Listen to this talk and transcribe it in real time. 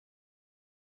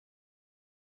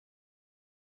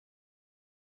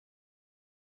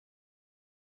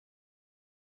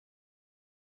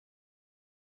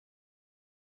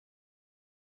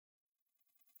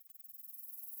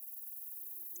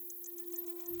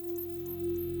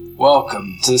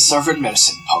Welcome to the Sovereign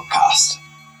Medicine Podcast.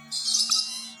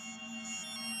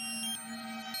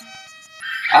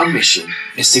 Our mission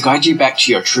is to guide you back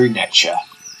to your true nature.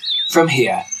 From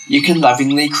here, you can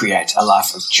lovingly create a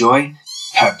life of joy,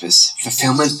 purpose,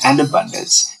 fulfillment, and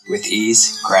abundance with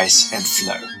ease, grace, and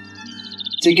flow.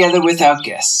 Together with our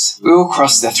guests, we will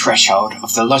cross the threshold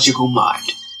of the logical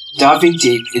mind, diving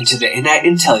deep into the innate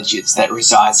intelligence that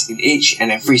resides in each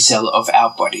and every cell of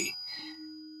our body.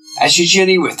 As you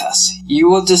journey with us, you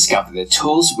will discover the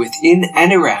tools within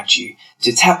and around you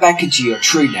to tap back into your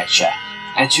true nature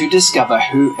and to discover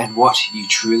who and what you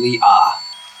truly are.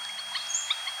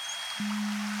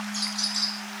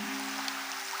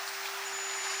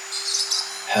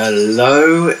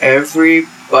 Hello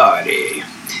everybody,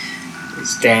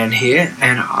 it's Dan here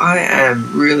and I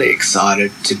am really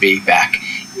excited to be back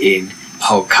in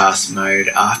podcast mode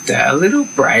after a little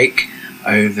break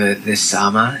over the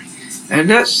summer. And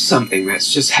that's something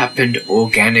that's just happened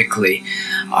organically.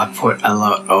 I put a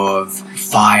lot of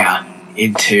fire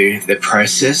into the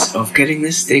process of getting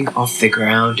this thing off the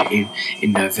ground in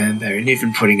November, and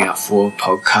even putting out 4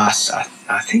 podcasts,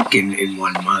 I think in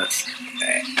 1 month,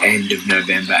 end of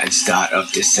November and start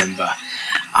of December.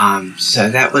 So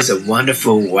that was a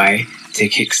wonderful way to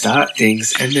kickstart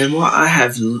things. And then what I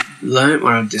have learned,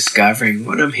 what I'm discovering,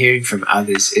 what I'm hearing from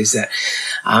others is that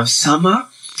summer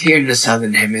here in the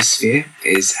Southern Hemisphere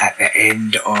is at the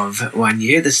end of 1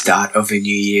 year, the start of a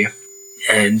new year.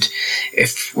 And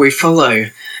if we follow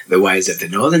the ways of the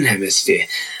Northern Hemisphere,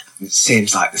 it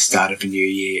seems like the start of a new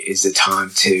year is the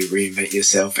time to reinvent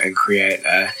yourself and create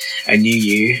a new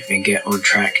you and get on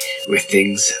track with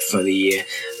things for the year.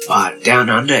 But down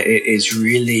under, it is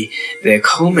really the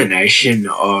culmination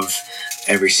of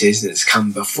every season that's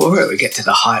come before it. We get to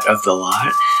the height of the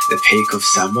light, the peak of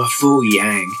summer, full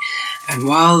yang. And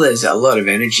while there's a lot of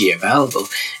energy available,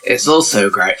 it's also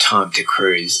a great time to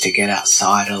cruise, to get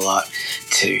outside a lot,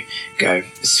 to go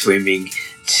swimming,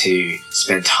 to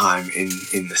spend time in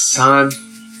the sun,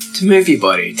 to move your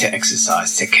body, to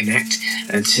exercise, to connect,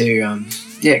 and to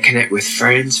connect with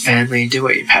friends, family, and do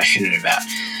what you're passionate about.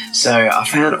 So I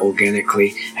found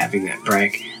organically having that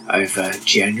break over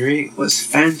January was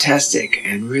fantastic,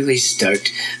 and really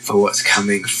stoked for what's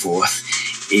coming forth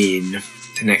in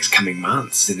the next coming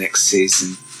months, the next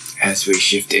season, as we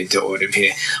shift into autumn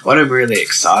here. What I'm really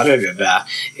excited about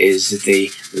is the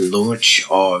launch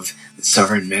of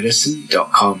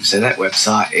sovereignmedicine.com. So that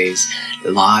website is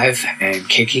live and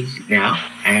kicking now,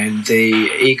 and the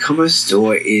e-commerce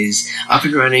store is up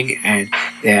and running, and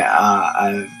there are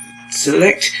a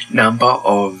select number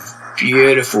of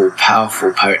beautiful,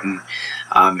 powerful, potent,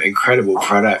 incredible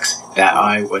products that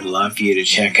I would love you to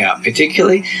check out.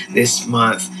 Particularly this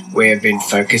month, we have been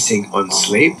focusing on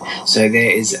sleep. So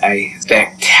there is a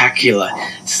spectacular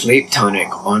sleep tonic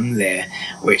on there,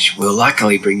 which will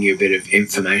likely bring you a bit of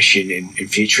information in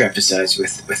future episodes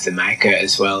with the maker,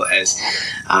 as well as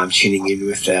tuning in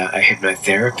with a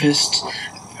hypnotherapist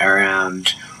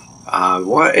around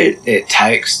what it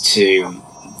takes to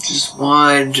just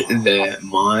wind the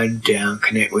mind down,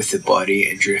 connect with the body,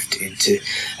 and drift into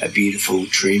a beautiful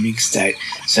dreaming state.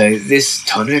 So this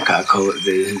tonic, I call it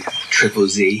the Triple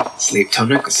Z Sleep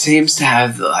Tonic, seems to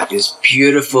have like this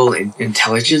beautiful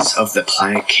intelligence of the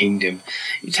plant kingdom.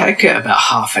 You take it about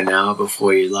half an hour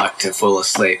before you like to fall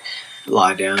asleep.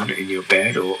 Lie down in your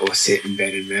bed or sit in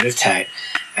bed and meditate.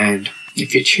 And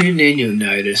if you're tuned in, you'll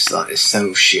notice like this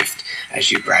subtle shift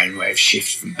as your brainwaves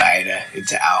shift from beta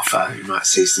into alpha. You might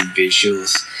see some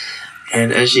visuals.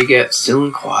 And as you get still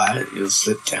and quiet, you'll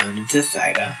slip down into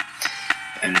theta.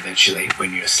 And eventually,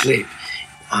 when you're asleep,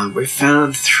 we've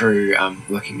found through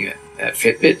looking at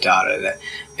Fitbit data that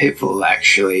people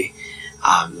actually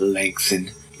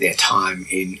lengthen their time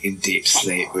in deep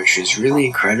sleep, which is really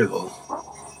incredible.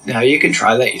 Now, you can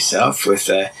try that yourself with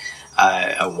a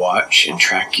watch and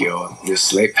track your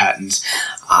sleep patterns,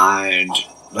 and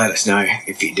let us know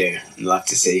if you do. I'd love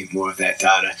to see more of that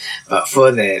data. But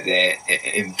for the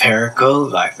empirical,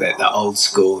 like the old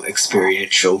school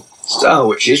experiential style,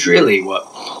 which is really what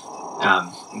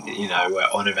we're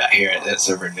on about here at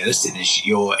Sovereign Medicine, is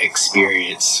your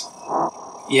experience.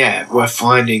 Yeah, we're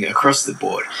finding across the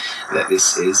board that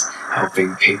this is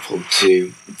helping people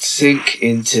to sink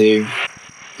into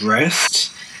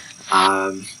rest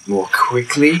more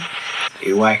quickly.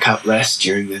 You wake up less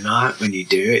during the night. When you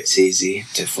do, it's easy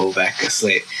to fall back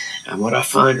asleep. And what I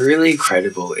find really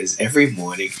incredible is every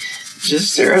morning,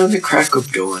 just around the crack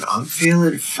of dawn, I'm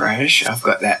feeling fresh. I've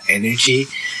got that energy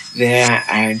there,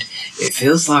 and it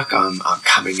feels like I'm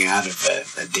coming out of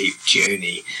a deep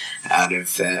journey, out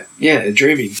of a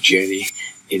dreaming journey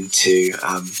into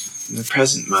the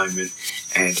present moment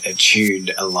and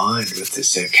attuned, aligned with the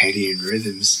circadian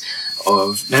rhythms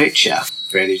of nature,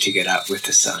 ready to get up with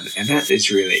the sun. And that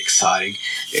is really exciting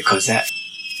because that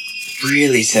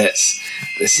really sets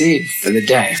the scene for the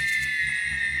day.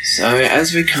 So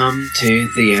as we come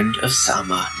to the end of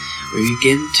summer, we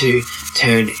begin to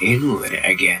turn inward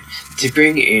again to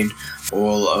bring in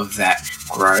all of that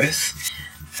growth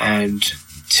and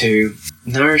to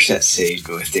nourish that seed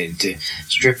within, to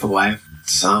strip away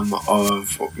some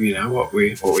of what we don't want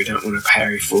to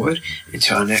carry forward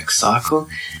into our next cycle,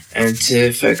 and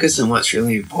to focus on what's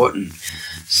really important.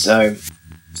 So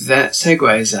that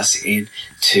segues us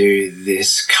into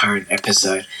this current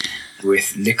episode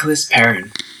with Nicolas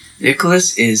Perrin.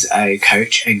 Nicolas is a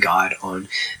coach and guide on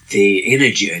the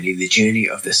inner journey, the journey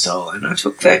of the soul, and I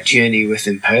took that journey with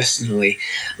him personally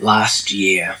last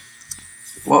year.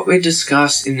 What we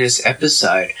discussed in this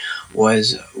episode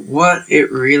was what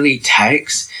it really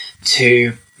takes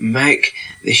to make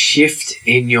the shift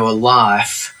in your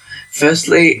life,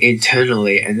 firstly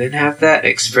internally, and then have that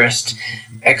expressed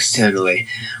externally.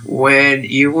 When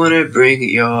you want to bring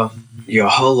your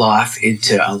whole life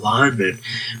into alignment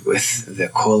with the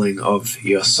calling of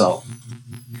your soul.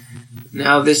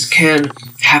 Now, this can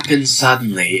happen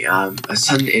suddenly, a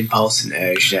sudden impulse and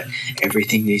urge that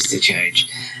everything needs to change.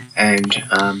 And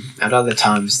at other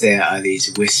times there are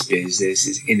these whispers, there's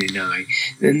this inner knowing.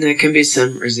 Then there can be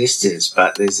some resistance,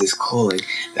 but there's this calling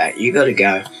that you got to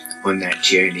go on that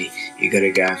journey. You got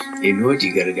to go inward,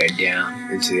 you got to go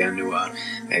down into the underworld,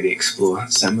 maybe explore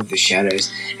some of the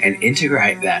shadows and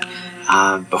integrate that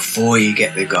before you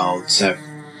get the gold. So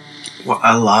what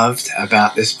I loved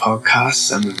about this podcast,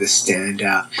 some of the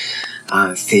standout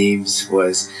themes,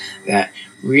 was that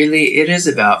really it is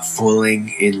about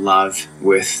falling in love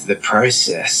with the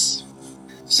process.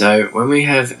 So when we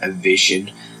have a vision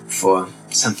for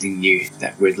something new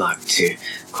that we'd like to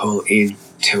call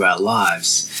into our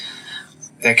lives,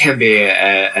 there can be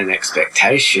an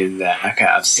expectation that, okay,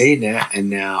 I've seen it and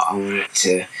now I want it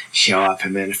to show up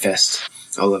and manifest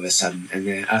all of a sudden. And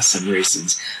there are some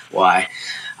reasons why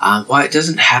it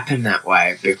doesn't happen that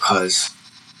way, because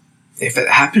if it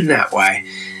happened that way,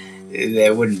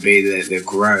 there wouldn't be the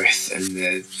growth and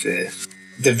the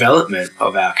development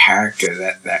of our character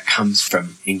that comes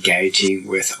from engaging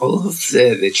with all of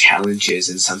the challenges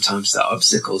and sometimes the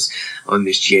obstacles on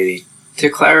this journey to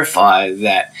clarify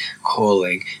that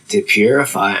calling, to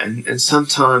purify, and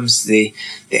sometimes the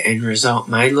end result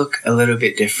may look a little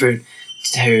bit different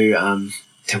to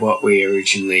what we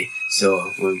originally saw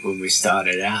when we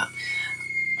started out.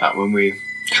 But when we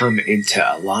come into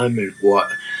alignment, what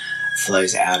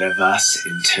flows out of us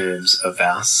in terms of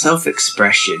our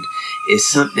self-expression is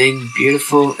something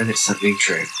beautiful and it's something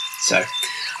true. So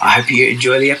I hope you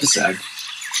enjoy the episode.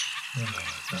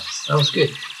 That was good.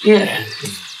 Yeah.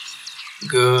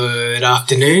 Good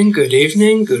afternoon, good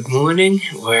evening, good morning,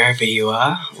 wherever you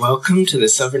are. Welcome to the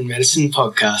Sovereign Medicine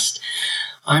Podcast.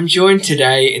 I'm joined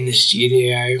today in the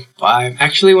studio by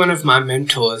actually one of my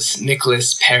mentors,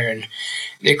 Nicolas Perrin.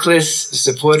 Nicolas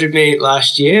supported me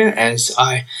last year as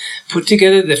I put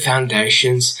together the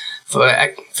foundations for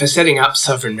setting up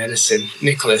Sovereign Medicine.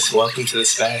 Nicolas, welcome to the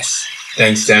space.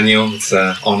 Thanks, Daniel. It's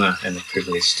an honour and a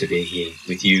privilege to be here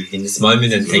with you in this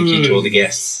moment, and thank you to all the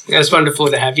guests. It's wonderful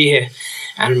to have you here,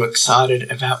 and I'm excited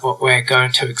about what we're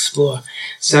going to explore.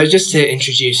 So just to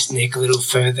introduce Nick a little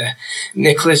further,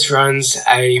 Nicolas runs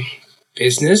a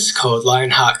business called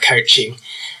Lionheart Coaching,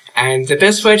 and the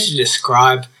best way to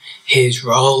describe his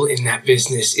role in that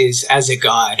business is as a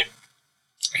guide.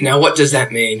 Now, what does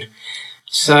that mean?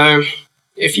 So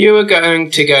if you were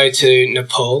going to go to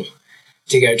Nepal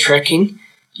to go trekking,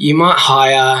 you might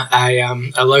hire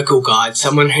a local guide,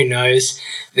 someone who knows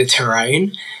the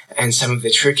terrain and some of the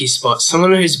tricky spots,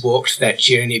 someone who's walked that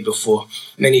journey before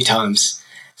many times,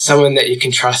 someone that you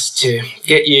can trust to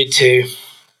get you to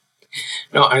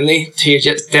not only to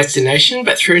your destination,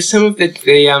 but through some of the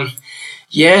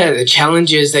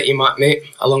challenges that you might meet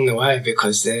along the way,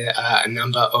 because there are a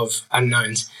number of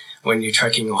unknowns when you're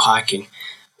trekking or hiking.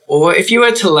 Or if you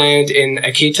were to land in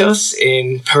Iquitos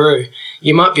in Peru,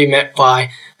 you might be met by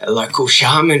a local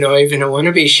shaman or even a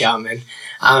wannabe shaman,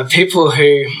 people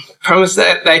who promise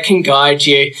that they can guide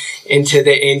you into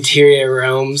the interior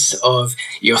realms of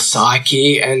your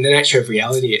psyche and the nature of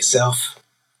reality itself.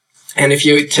 And if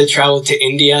you were to travel to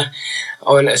India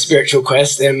on a spiritual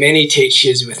quest, there are many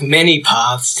teachers with many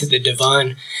paths to the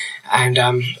divine, and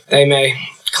they may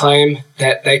claim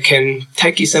that they can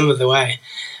take you some of the way.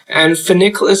 And for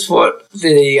Nicolas, what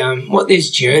these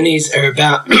journeys are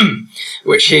about,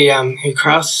 which he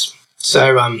crafts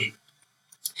so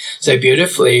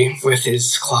beautifully with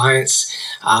his clients,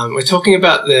 We're talking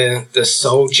about the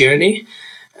soul journey,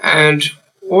 and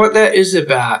what that is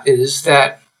about is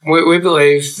that we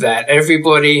believe that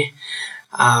everybody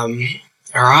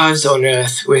arrives on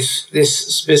earth with this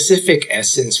specific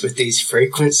essence, with these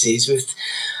frequencies, with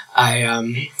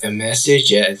a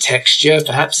message, a texture,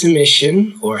 perhaps a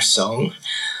mission or a song,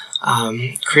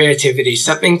 creativity,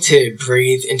 something to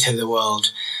breathe into the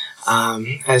world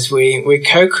as we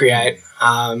co-create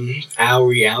our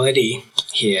reality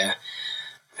here.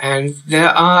 And there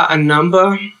are a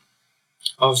number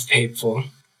of people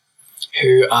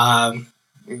who are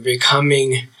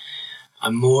becoming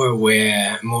more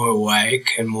aware, more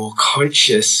awake, and more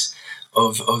conscious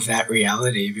of that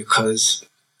reality, because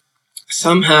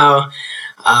somehow,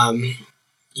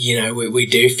 we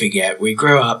do forget. We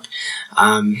grow up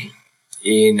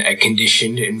in a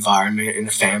conditioned environment, in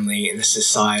a family, in a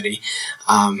society,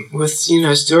 with,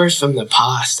 stories from the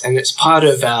past, and it's part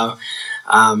of our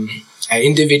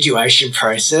individuation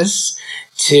process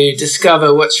to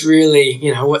discover what's really,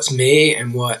 what's me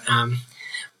and what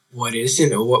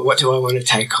isn't, or what do I want to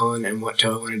take on and what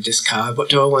do I want to discard, what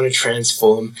do I want to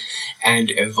transform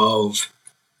and evolve.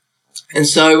 And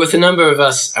so with a number of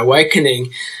us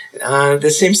awakening, there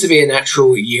seems to be a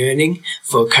natural yearning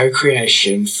for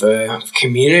co-creation, for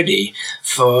community,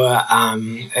 for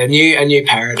a new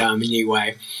paradigm, a new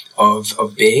way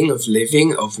of being, of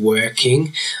living, of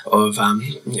working, of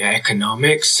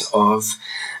economics, of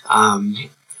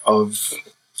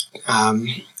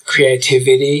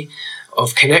creativity,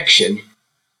 of connection.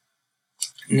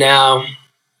 Now,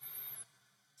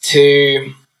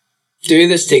 to do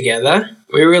this together,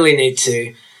 we really need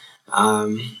to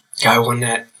go on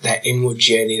that inward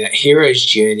journey, that hero's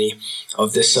journey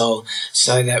of the soul,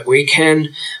 so that we can,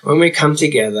 when we come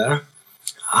together,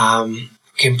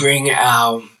 can bring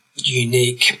our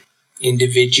unique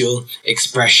individual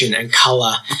expression and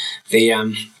colour the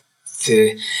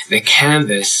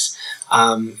canvas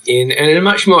in a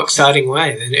much more exciting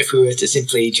way than if we were to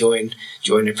simply join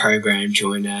a program,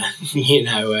 join a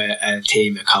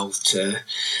team, a cult,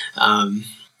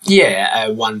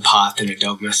 one path and a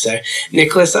dogma. So,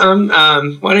 Nicolas,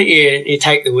 why don't you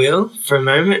take the wheel for a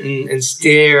moment and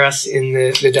steer us in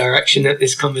the direction that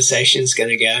this conversation is going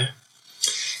to go?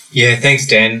 Yeah, thanks,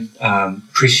 Dan.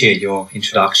 Appreciate your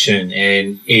introduction,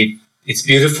 and it's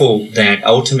beautiful that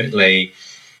ultimately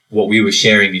what we were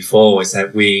sharing before is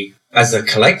that we, as a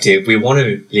collective, we want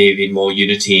to live in more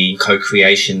unity and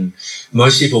co-creation.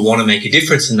 Most people want to make a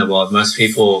difference in the world. Most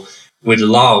people would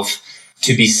love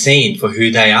to be seen for who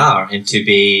they are and to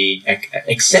be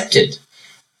accepted.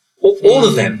 All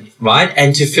of them, right?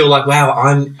 And to feel like, wow,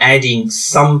 I'm adding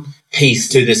some piece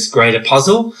to this greater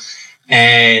puzzle.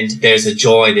 And there's a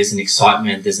joy, there's an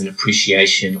excitement, there's an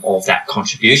appreciation of that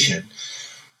contribution.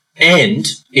 And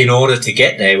in order to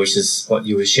get there, which is what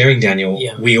you were sharing, Daniel,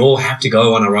 we all have to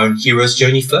go on our own hero's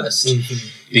journey first.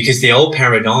 Because the old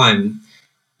paradigm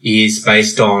is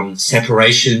based on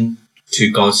separation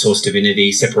to God's source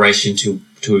divinity, separation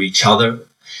to each other.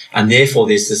 And therefore,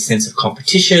 there's this sense of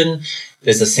competition.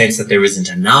 There's a sense that there isn't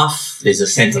enough. There's a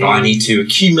sense that I need to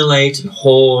accumulate and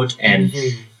hoard and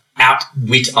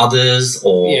outwit others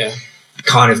or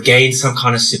kind of gain some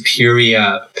kind of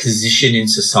superior position in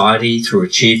society through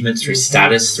achievement, through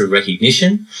status, through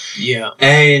recognition.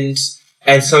 And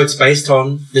so it's based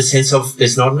on the sense of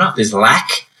there's not enough, there's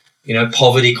lack.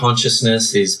 Poverty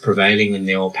consciousness is prevailing in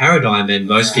the old paradigm, and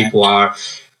most people are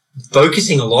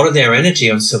focusing a lot of their energy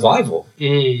on survival.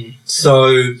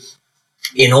 So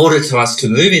in order for us to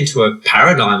move into a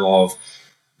paradigm of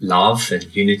love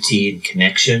and unity and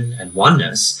connection and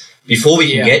oneness, before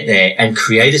we can get there and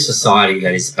create a society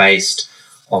that is based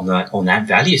on that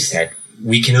value set,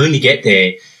 we can only get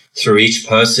there through each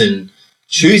person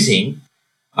choosing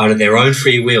out of their own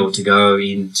free will to go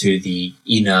into the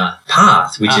inner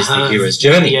path, which is the hero's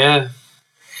journey.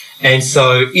 And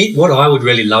so what I would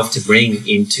really love to bring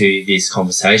into this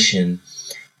conversation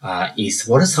is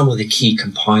what are some of the key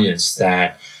components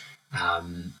that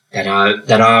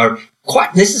are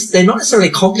quite necessary. They're not necessarily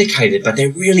complicated, but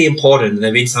they're really important. There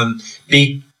have been some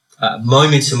big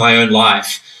moments in my own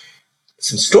life,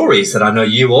 some stories that I know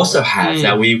you also have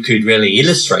that we could really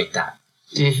illustrate that.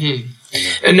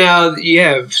 And now,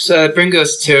 so bring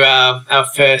us to our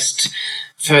first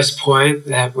point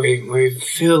that we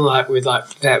feel like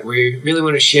that we really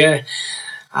want to share,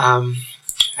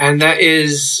 and that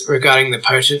is regarding the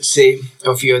potency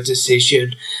of your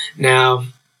decision. Now,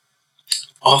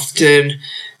 often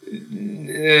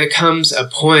there comes a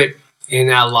point in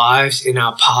our lives, in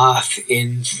our path,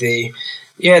 in the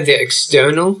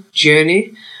external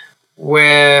journey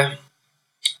where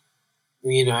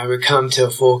we come to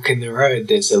a fork in the road.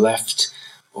 There's a left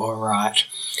or right.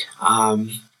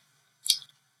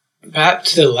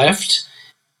 Perhaps to the left,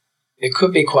 it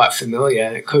could be quite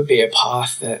familiar. It could be a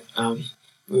path that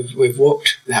we've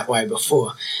walked that way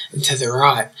before. And to the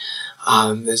right,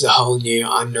 there's a whole new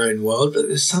unknown world, but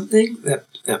there's something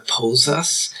that pulls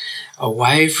us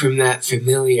away from that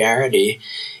familiarity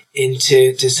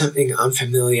into something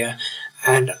unfamiliar.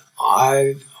 And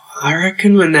I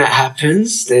reckon when that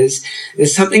happens, there's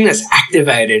something that's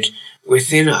activated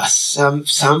within us,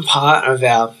 some part of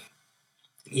our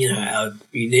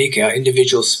unique, our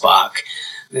individual spark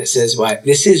that says, wait,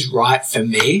 this is right for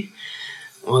me.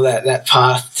 Well, that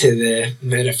path to the,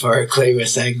 metaphorically, we're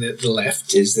saying that the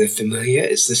left is the familiar,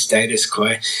 it's the status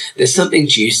quo. There's something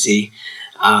juicy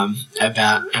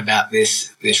about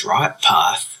this right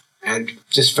path. And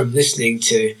just from listening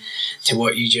to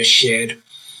what you just shared,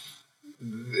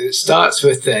 it starts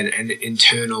with that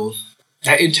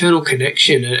internal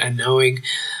connection and knowing.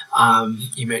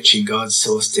 You mentioned God's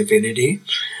source divinity,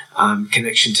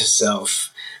 connection to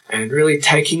self, and really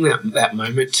taking that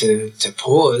moment to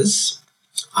pause.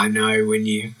 I know when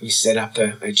you set up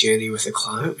a journey with a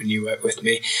client, when you work with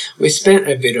me, we spent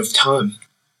a bit of time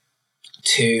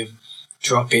to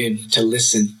drop in, to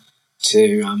listen,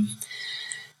 to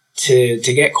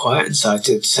get quiet inside,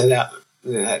 so that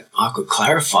I could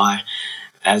clarify,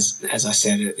 as I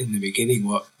said in the beginning,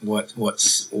 what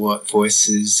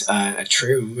voices are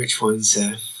true and which ones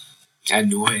are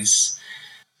noise.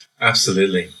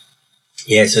 Absolutely.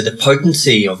 Yeah, so the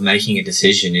potency of making a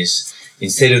decision is,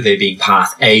 instead of there being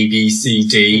path A, B, C,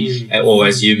 D, or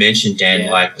as you mentioned, Dan,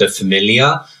 like the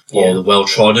familiar or the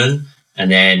well-trodden, and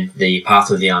then the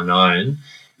path of the unknown,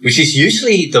 which is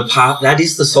usually the path, that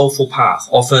is the soulful path.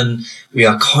 Often we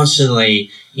are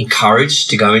constantly encouraged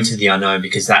to go into the unknown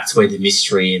because that's where the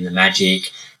mystery and the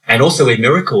magic and also where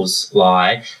miracles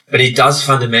lie. But it does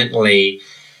fundamentally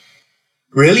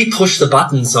really push the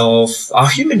buttons of our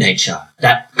human nature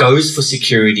that goes for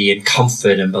security and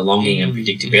comfort and belonging and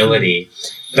predictability.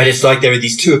 But it's like there are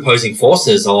these two opposing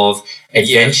forces of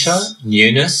adventure,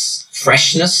 newness,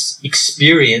 freshness,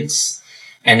 experience,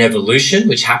 and evolution,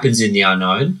 which happens in the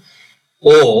unknown,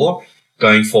 or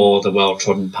going for the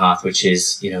well-trodden path, which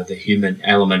is, the human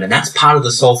element. And that's part of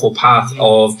the soulful path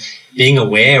of being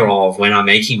aware of when I'm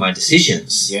making my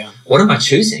decisions. Yeah. What am I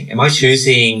choosing? Am I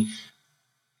choosing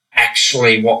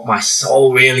actually what my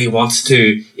soul really wants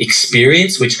to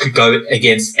experience, which could go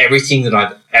against everything that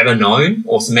I've ever known,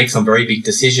 or to make some very big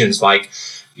decisions like,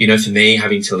 for me,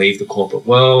 having to leave the corporate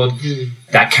world,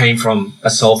 that came from a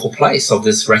soulful place of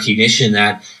this recognition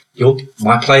that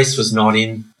my place was not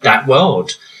in that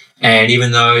world. And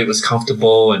even though it was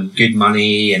comfortable and good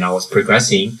money and I was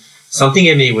progressing, something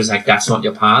in me was like, that's not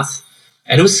your path.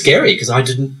 And it was scary because I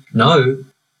didn't know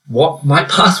what my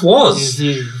path was.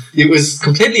 It was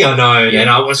completely unknown, and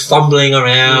I was fumbling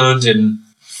around. And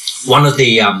one of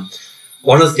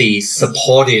the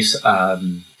supportive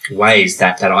ways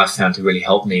that I found to really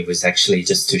help me was actually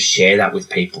just to share that with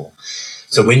people.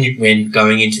 So when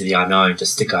going into the unknown,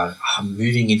 just to go, I'm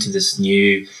moving into this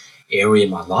new area in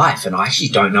my life, and I actually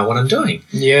don't know what I'm doing.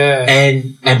 Yeah.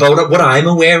 But what I'm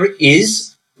aware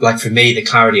is, like for me, the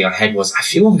clarity I had was I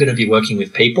feel I'm going to be working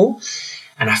with people,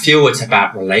 and I feel it's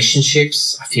about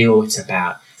relationships. I feel it's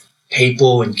about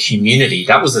people and community.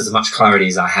 That was as much clarity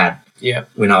as I had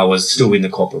when I was still in the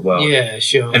corporate world. Yeah,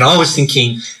 sure. And I was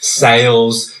thinking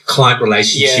sales, client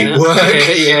relationship work.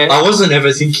 I wasn't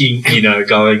ever thinking,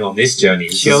 going on this journey.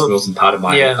 It just wasn't part of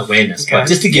my awareness. Okay. But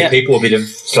just to give people a bit of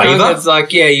flavour. It's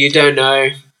like, you don't know.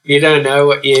 You don't know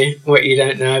what you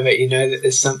don't know, but you know that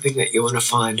there's something that you want to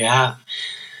find out.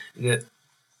 And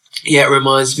it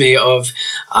reminds me of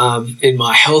in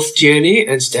my health journey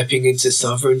and stepping into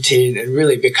sovereignty and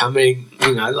really becoming,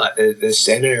 like the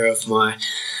center of my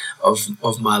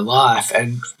life.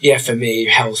 And for me,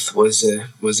 health was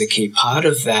a key part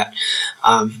of that.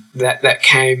 That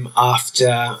came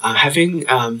after having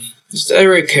just a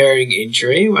recurring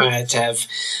injury where I had to have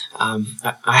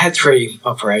I had 3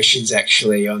 operations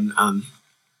actually on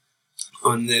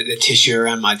the tissue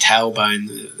around my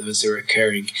tailbone. There was a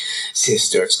recurring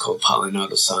cyst, or it's called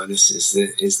pilonidal sinus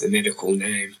is the medical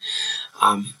name.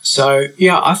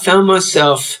 I found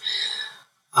myself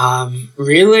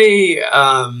really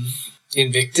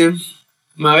in victim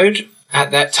mode at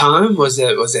that time. Was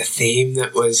a theme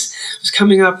that was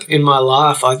coming up in my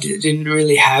life. I didn't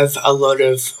really have a lot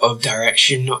of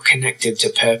direction, not connected to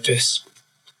purpose.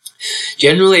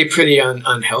 Generally pretty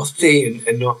unhealthy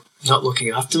and not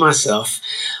looking after myself.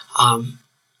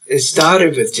 It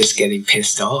started with just getting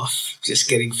pissed off, just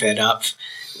getting fed up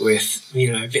with,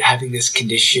 having this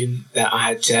condition that I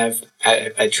had to have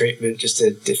a treatment, just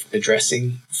a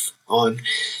dressing on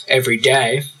every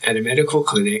day at a medical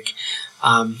clinic.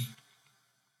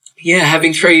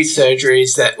 Having 3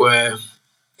 surgeries that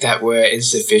were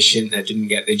insufficient, that didn't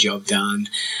get the job done,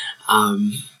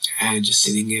 and just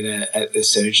sitting at the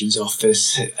surgeon's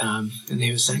office, and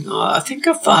he was saying, I think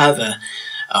if I have a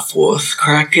 4th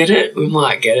crack at it, we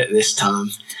might get it this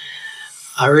time.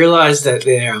 I realised that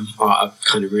I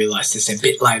kind of realised this a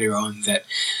bit later on, that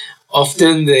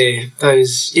often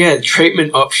those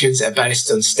treatment options are based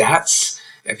on stats,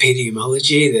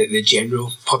 epidemiology, the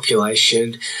general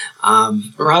population,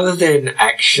 rather than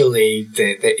actually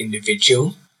the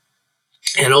individual,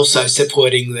 and also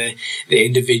supporting the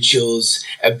individual's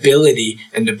ability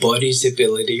and the body's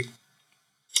ability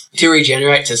to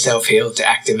regenerate, to self-heal, to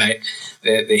activate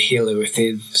the healer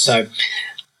within. So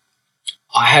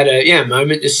I had a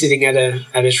moment just sitting at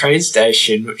a train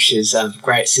station, which is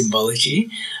great symbology,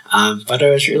 but I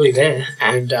was really there,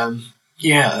 and I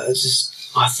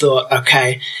thought,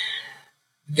 okay,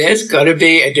 there's got to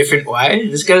be a different way.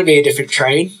 There's got to be a different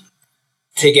train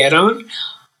to get on.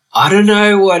 I don't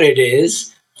know what it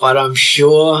is, but I'm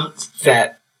sure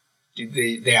that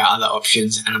there are other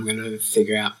options, and I'm going to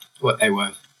figure out what they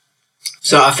were.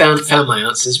 So I found my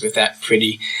answers with that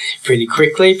pretty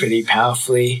quickly, pretty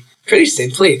powerfully, pretty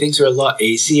simply. Things were a lot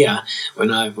easier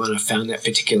when I found that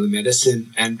particular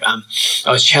medicine, and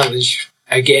I was challenged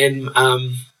again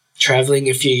traveling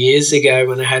a few years ago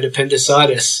when I had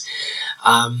appendicitis.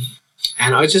 And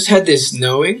I just had this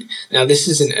knowing. Now, this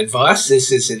isn't advice.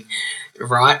 This isn't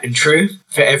right and true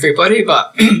for everybody,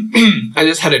 but I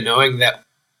just had a knowing that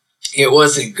it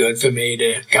wasn't good for me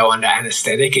to go under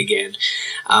anesthetic again,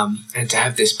 and to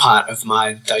have this part of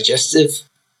my digestive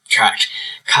tract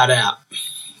cut out.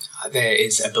 There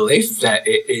is a belief that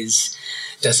it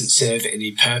doesn't serve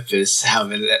any purpose.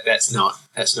 However, that's not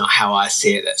how I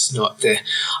see it. That's not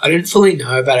I didn't fully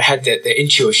know, but I had the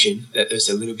intuition that there's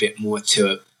a little bit more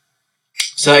to it.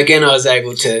 So again, I was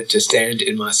able to stand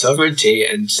in my sovereignty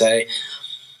and say,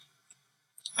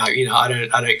 I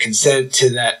don't consent to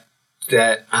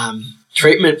that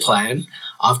treatment plan.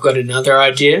 I've got another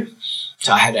idea.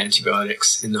 So I had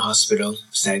antibiotics in the hospital,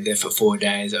 stayed there for 4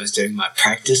 days. I was doing my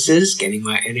practices, getting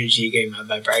my energy, getting my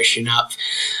vibration up,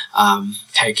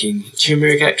 taking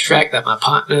turmeric extract that my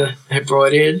partner had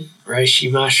brought in,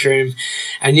 reishi mushroom,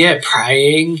 and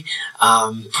praying,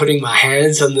 putting my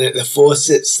hands on the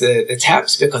faucets, the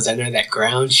taps, because I know that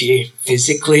grounds you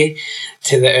physically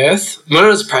to the earth. When I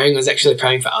was praying, I was actually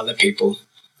praying for other people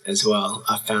as well.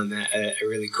 I found that a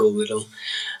really cool little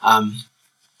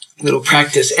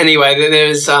practice. Anyway,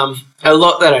 there's a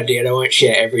lot that I did. I won't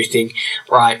share everything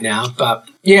right now, but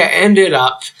ended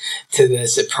up to the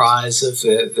surprise of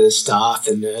the staff,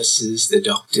 the nurses, the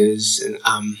doctors, and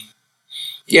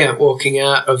walking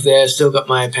out of there, still got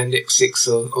my appendix 6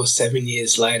 or 7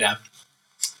 years later.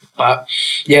 But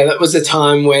that was a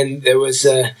time when there was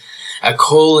a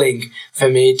calling for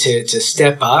me to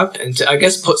step up and to, I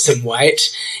guess, put some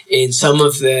weight in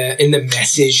in the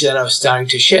message that I was starting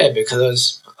to share,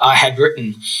 because I had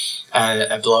written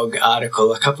a blog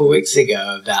article a couple of weeks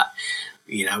ago about,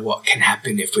 what can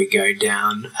happen if we go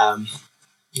down,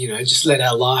 just let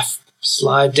our life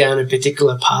slide down a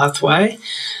particular pathway,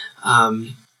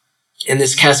 and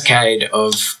this cascade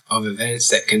of events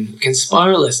that can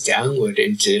spiral us downward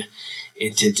into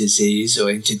disease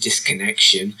or into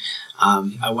disconnection,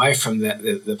 away from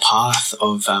the path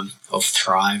of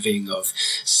thriving, of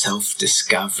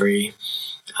self-discovery,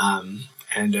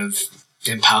 and of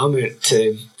empowerment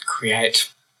to create,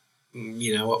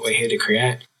 what we're here to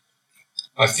create.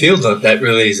 I feel that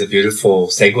really is a beautiful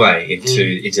segue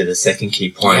into the second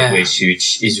key point, which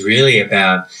is really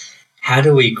about how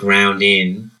do we ground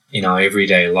in our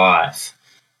everyday life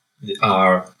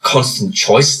our constant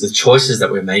the choices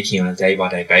that we're making on a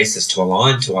day-by-day basis to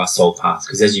align to our soul path.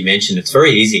 Because as you mentioned, it's very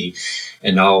easy,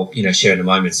 and I'll share in a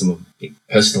moment some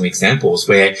personal examples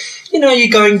where you're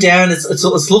going down,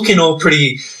 it's looking all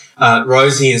pretty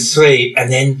rosy and sweet,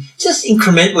 and then just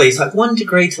incrementally it's like 1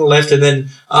 degree to the left, and then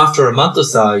after a month or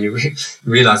so you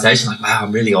realization like, wow,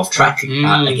 I'm really off track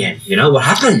again. What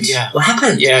happened? What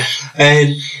happened?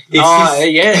 And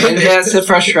and that's the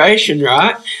frustration,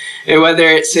 right? And whether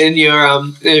it's in your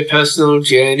personal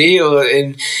journey or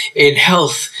in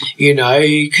health,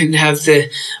 you can have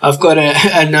I've got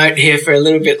a note here for a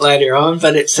little bit later on,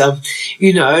 but it's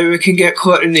we can get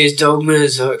caught in these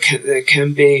dogmas, or it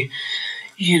can be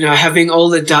having all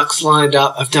the ducks lined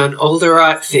up. I've done all the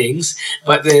right things,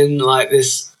 but then like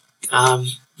this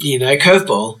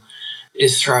curveball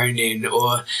is thrown in,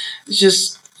 or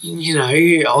just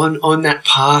on that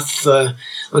path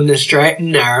on the straight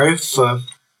and narrow for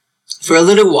a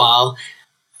little while,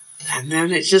 and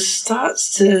then it just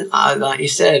starts to, like you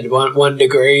said, one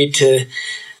degree to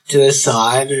the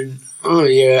side, and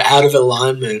you're out of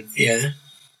alignment. Yeah,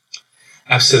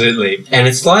 absolutely. And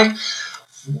it's like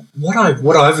what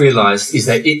I've realized is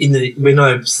that when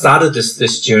I started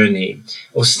this journey,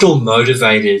 I was still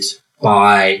motivated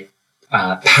by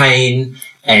pain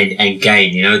and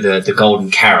gain. The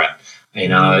golden carrot.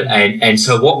 And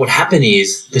so what would happen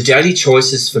is the daily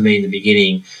choices for me in the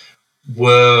beginning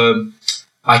were,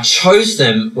 I chose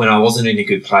them when I wasn't in a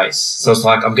good place. So it's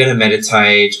like, I'm going to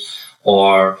meditate,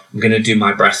 or I'm going to do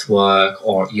my breath work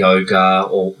or yoga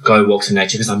or go walks in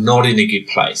nature because I'm not in a good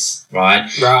place, right?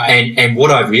 Right. And what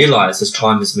I realized as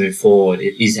time has moved forward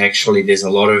is actually there's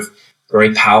a lot of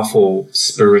very powerful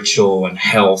spiritual and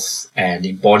health and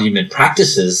embodiment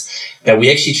practices that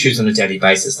we actually choose on a daily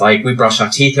basis. Like we brush our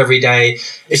teeth every day.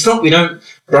 It's not, we don't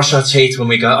brush our teeth when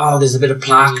we go, oh, there's a bit of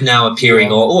plaque now appearing,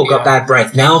 or I've got bad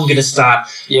breath. Now I'm going to start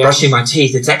brushing my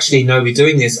teeth. It's actually, no, we're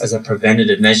doing this as a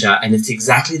preventative measure. And it's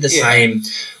exactly the same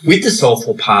with the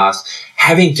soulful path,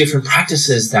 having different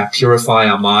practices that purify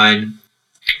our mind,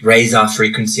 raise our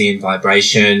frequency and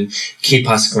vibration, keep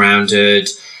us grounded,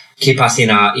 keep us in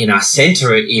our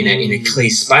center in a clear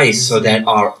space, so that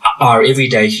our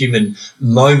everyday human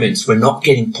moments, we're not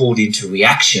getting pulled into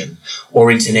reaction or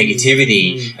into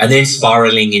negativity and then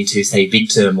spiraling into, say,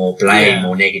 victim or blame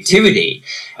or negativity.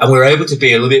 And we're able to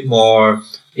be a little bit more,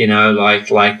 like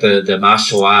the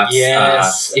martial arts,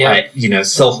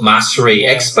 self-mastery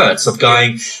experts of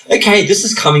going, okay, this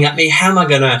is coming at me. How am I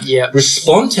going to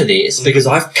respond to this? Because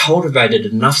I've cultivated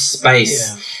enough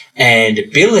space and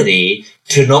ability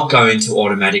to not go into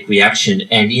automatic reaction.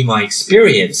 And in my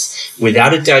experience,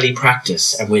 without a daily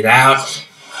practice and without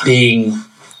being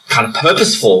kind of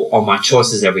purposeful on my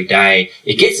choices every day,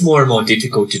 it gets more and more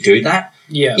difficult to do that,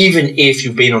 even if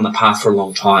you've been on the path for a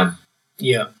long time.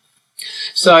 Yeah.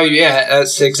 So,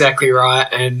 that's exactly right.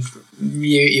 And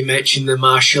you mentioned the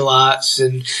martial arts,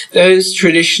 and those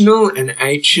traditional and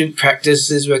ancient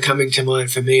practices were coming to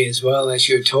mind for me as well as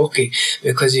you were talking,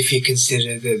 because if you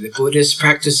consider the Buddhist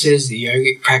practices, the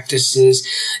yogic practices,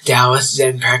 Taoist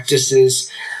Zen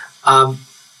practices,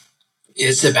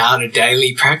 it's about a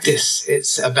daily practice.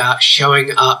 It's about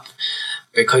showing up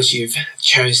because you've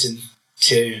chosen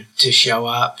to show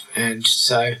up. And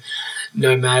so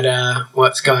no matter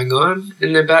what's going on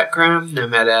in the background, no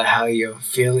matter how you're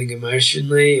feeling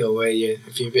emotionally, or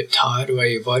if you're a bit tired, or where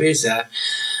your body's at,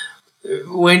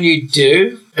 when you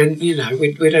do, and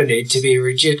we don't need to be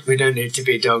rigid, we don't need to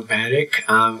be dogmatic.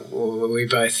 We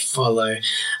both follow,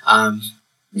 a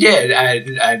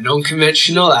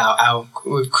non-conventional.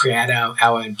 We've created our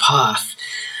own path.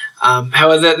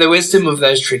 However, the wisdom of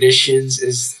those traditions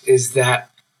is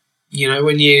that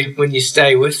when you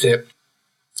stay with it,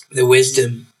 the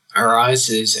wisdom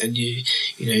arises, and you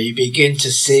begin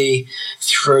to see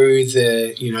through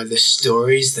the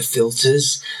stories, the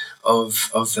filters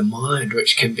of the mind,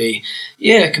 which can be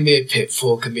a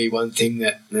pitfall, can be one thing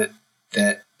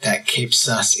that keeps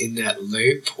us in that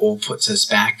loop or puts us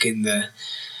back in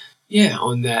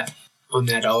on that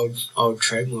old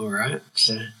treadmill, right?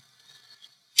 So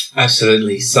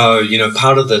absolutely. So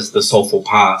part of the soulful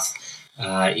path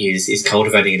is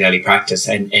cultivating a daily practice,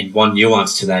 and one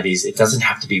nuance to that is it doesn't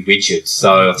have to be rigid.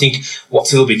 So I think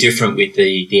what's a little bit different with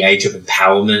the age of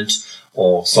empowerment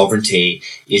or sovereignty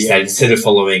is that instead of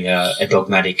following a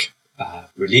dogmatic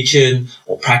religion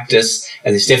or practice,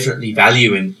 and there's definitely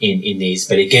value in these,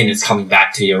 but again, it's coming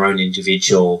back to your own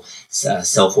individual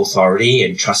self-authority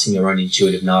and trusting your own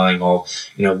intuitive knowing of,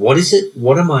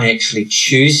 what am I actually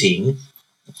choosing,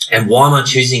 and why am I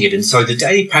choosing it? And so the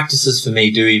daily practices for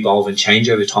me do evolve and change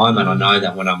over time. And I know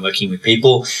that when I'm working with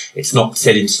people, it's not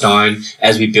set in stone.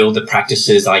 As we build the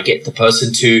practices, I get the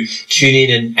person to tune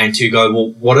in and to go,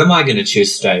 well, what am I going to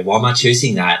choose today? Why am I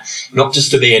choosing that? Not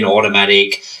just to be an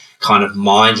automatic kind of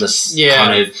mindless,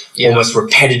 almost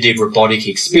repetitive, robotic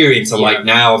experience of like,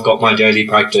 now I've got my daily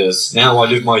practice, now I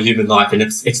live my human life, and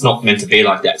it's not meant to be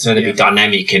like that. It's meant to be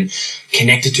dynamic and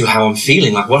connected to how I'm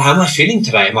feeling. Like, how am I feeling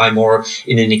today? Am I more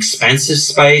in an expansive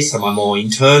space? Am I more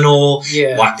internal?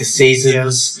 Like the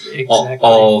seasons of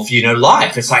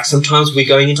life. It's like sometimes we're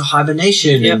going into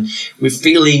hibernation and we're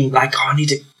feeling like, I need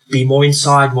to be more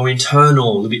inside, more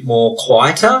internal, a little bit more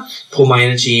quieter, pull my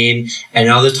energy in. And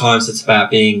other times it's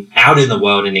about being out in the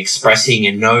world and expressing,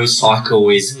 and no cycle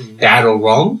is bad or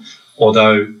wrong.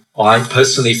 Although I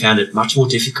personally found it much more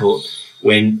difficult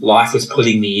when life was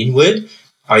pulling me inward.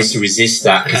 I used to resist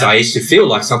that because I used to feel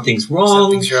like something's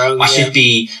wrong. I should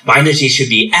be, my energy should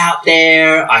be out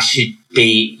there. I should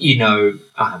be,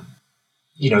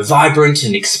 vibrant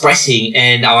and expressing.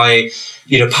 And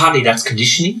partly that's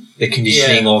conditioning, the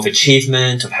conditioning of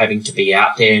achievement, of having to be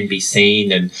out there and be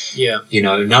seen. And,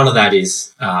 none of that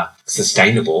is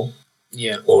sustainable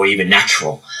or even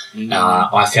natural.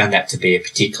 I found that to be a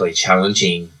particularly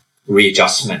challenging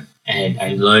readjustment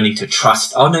and learning to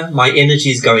trust, oh no, my energy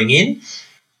is going in.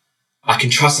 I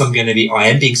can trust I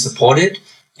am being supported,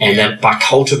 and that by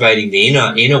cultivating the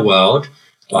inner world,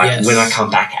 when I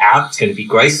come back out, it's going to be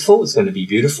graceful, it's going to be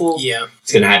beautiful,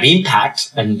 it's going to have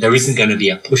impact, and there isn't going to be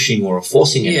a pushing or a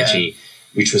forcing energy,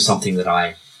 which was something that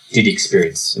I did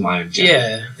experience in my own journey.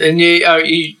 Yeah, and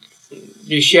you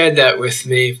shared that with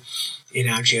me in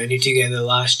our journey together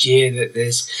last year, that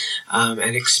there's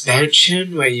an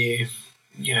expansion where you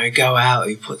go out,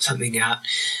 you put something out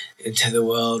into the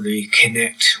world, or you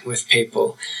connect with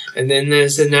people, and then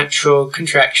there's a natural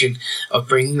contraction of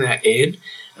bringing that in,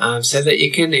 so that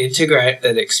you can integrate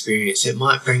that experience. It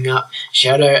might bring up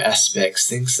shadow aspects,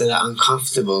 things that are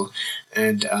uncomfortable,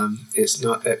 and it's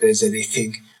not that there's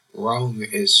anything wrong,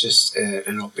 it's just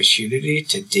an opportunity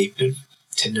to deepen,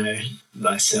 to know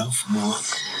thyself more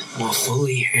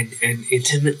fully and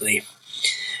intimately.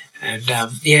 And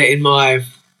in my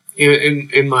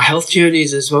health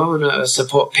journeys as well, and I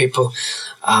support people,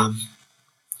 I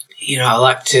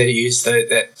like to use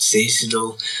that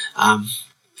seasonal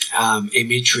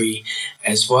imagery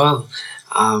as well,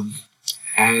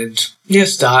 and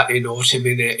start in autumn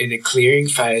in a clearing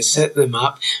phase, set them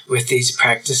up with these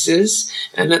practices,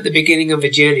 and at the beginning of a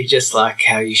journey, just like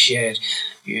how you shared,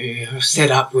 you set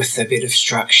up with a bit of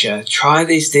structure, try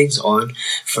these things on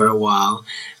for a while,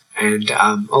 and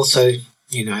also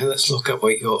let's look at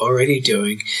what you're already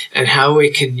doing and how we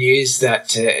can use that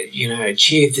to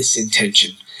achieve this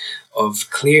intention of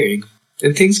clearing.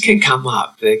 And things can come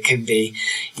up. There can be,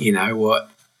 what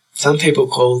some people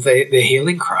call the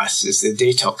healing crisis, the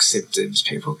detox symptoms.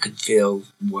 People can feel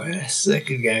worse. They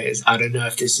can go, I don't know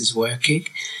if this is working.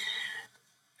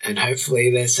 And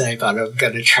hopefully they say, but I'm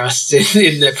going to trust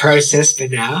in the process for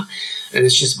now. And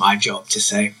it's just my job to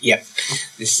say, yep,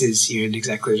 you're in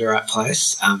exactly the right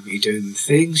place. You're doing the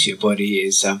things. Your body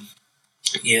is,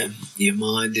 your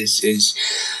mind is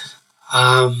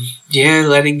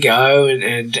letting go.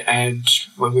 And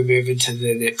when we move into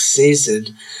the next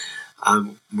season,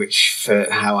 which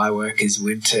for how I work is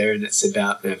winter, and it's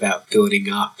about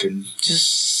building up and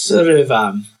just sort of,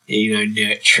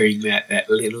 nurturing that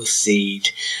little seed,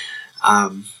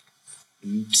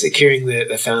 securing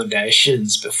the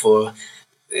foundations before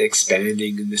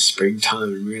expanding in the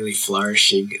springtime and really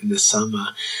flourishing in the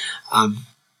summer.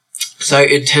 So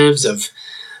in terms of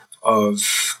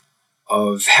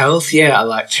health, I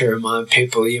like to remind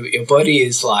people your body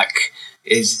is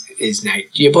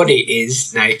your body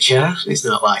is nature. It's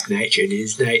not like nature, it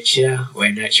is nature.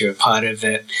 We're nature, a part of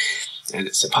it, and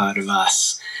it's a part of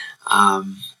us.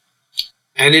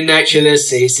 And in nature there's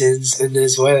seasons and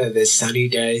there's weather. There's sunny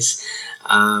days,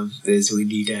 there's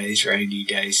windy days, rainy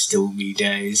days, stormy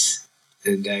days,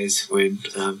 and days when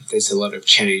there's a lot of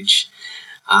change.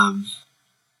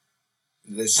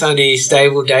 The sunny,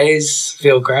 stable days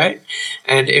feel great,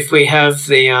 and if we have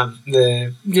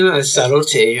the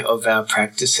subtlety of our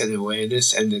practice and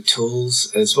awareness and the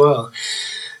tools as well,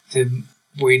 then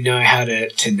we know how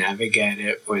to navigate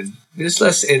it when there's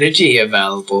less energy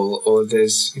available or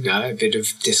there's a bit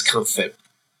of discomfort.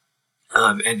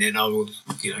 And then I will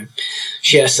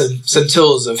share some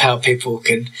tools of how people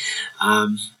can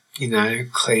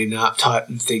clean up,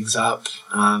 tighten things up,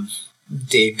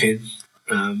 deepen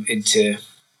into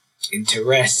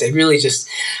rest, and really just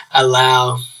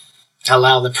allow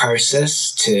the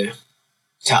process to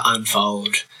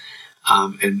unfold,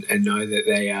 and know that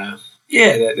they are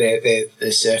that they're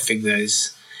surfing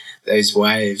those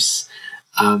waves.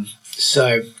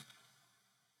 So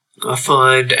I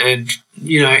find, and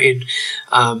in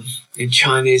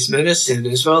Chinese medicine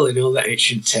as well, in all the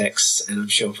ancient texts, and I'm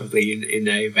sure probably in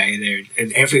Ayurveda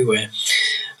and everywhere,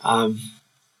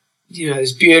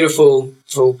 there's beautiful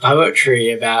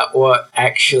poetry about what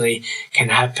actually can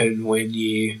happen when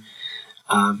you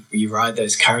ride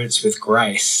those currents with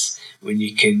grace, when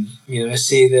you can read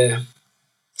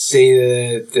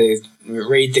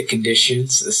the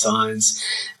conditions, the signs,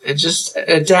 and just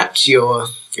adapt your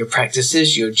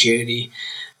practices, your journey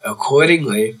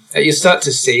accordingly. You start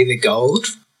to see the gold,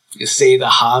 you see the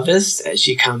harvest as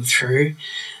you come through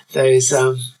those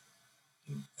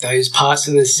parts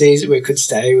of the season. We could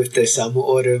stay with the summer,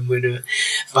 autumn, winter,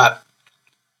 but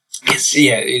it's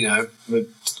we're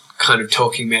kind of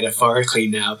talking metaphorically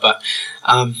now, but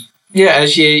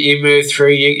as you move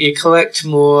through, you collect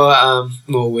more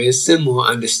wisdom, more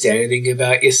understanding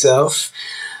about yourself,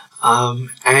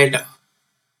 and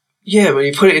when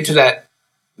you put it into that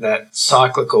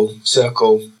cyclical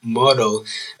circle model,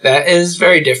 that is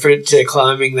very different to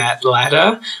climbing that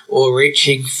ladder or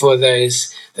reaching for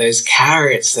those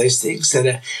carrots, those things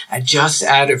that are just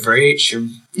out of reach.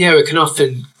 And we can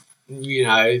often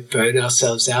burn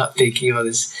ourselves out thinking,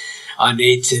 I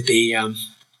need to be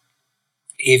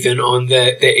even on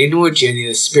the inward journey,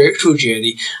 the spiritual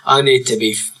journey, I need to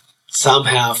be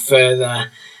somehow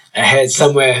further ahead,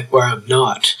 somewhere where I'm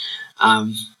not.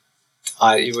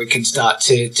 We can start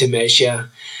to measure,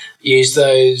 use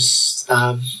those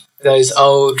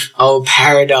old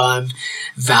paradigm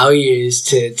values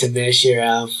to measure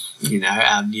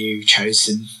our new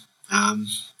chosen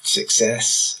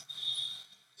success.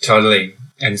 Totally.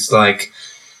 And it's like,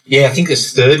 I think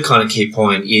this third kind of key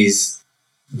point is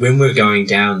when we're going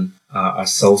down a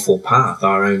soulful path,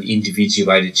 our own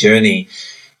individuated journey,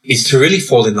 is to really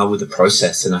fall in love with the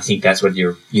process. And I think that's what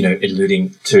you're,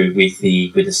 alluding to with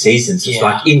the seasons. It's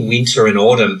like in winter and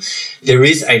autumn, there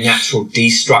is a natural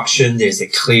destruction, there's a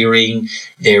clearing,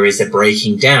 there is a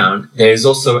breaking down. There's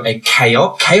also a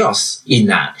chaos in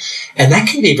that. And that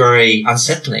can be very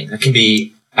unsettling. That can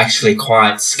be actually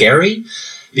quite scary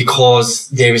because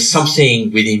there is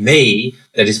something within me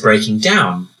that is breaking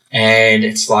down. And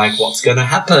it's like, what's going to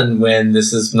happen when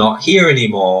this is not here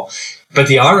anymore? But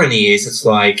the irony is, it's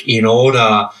like, in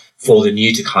order for the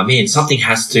new to come in, something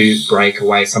has to break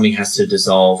away, something has to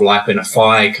dissolve. Like when a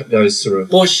fire goes through a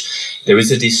bush, there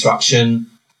is a destruction,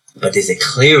 but there's a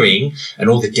clearing and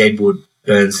all the dead wood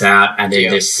burns out, and then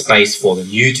there's space for the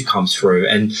new to come through.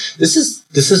 And this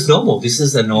is normal. This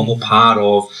is a normal part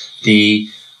of the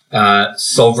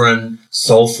sovereign,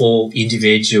 soulful,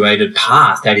 individuated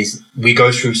path. That is, we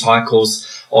go through cycles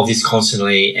of this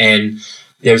constantly, and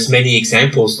there's many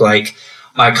examples. Like,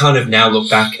 I kind of now look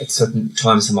back at certain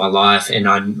times in my life and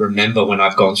I remember when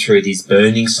I've gone through these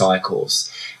burning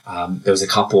cycles. There was a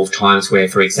couple of times where,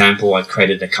 for example, I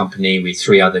created a company with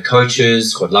 3 other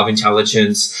coaches called Love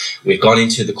Intelligence. We've gone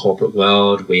into the corporate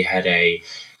world. We had a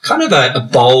kind of a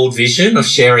bold vision of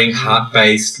sharing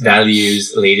heart-based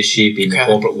values, leadership in the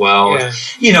corporate world,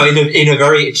 in a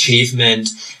very achievement,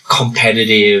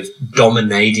 competitive,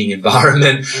 dominating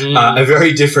environment, a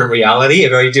very different reality, a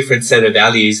very different set of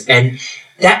values. And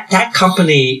that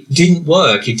company didn't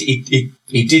work. It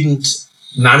didn't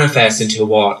manifest into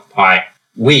what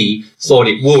we thought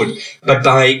it would. But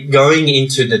by going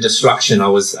into the destruction, I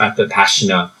was at the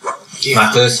Vipassana,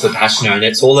 my first Vipassana, and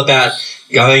it's all about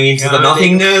going into the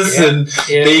nothingness and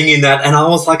being in that. And I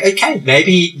was like, okay,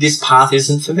 maybe this path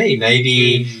isn't for me.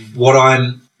 Maybe what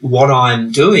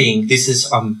I'm doing, this is,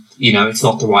 it's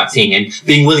not the right thing, and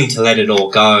being willing to let it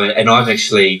all go. And I've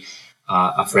actually,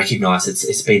 I've recognized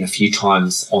it's been a few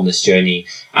times on this journey.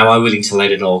 Am I willing to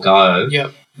let it all go?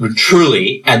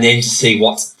 Truly, and then to see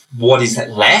what is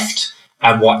left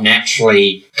and what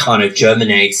naturally kind of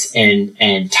germinates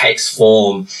and takes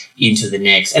form into the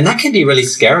next. And that can be really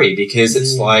scary because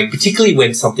it's like, particularly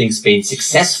when something's been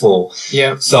successful.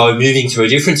 So moving to a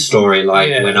different story, like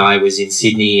when I was in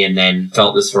Sydney and then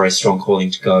felt this very strong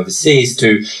calling to go overseas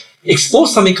to explore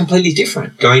something completely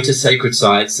different, going to sacred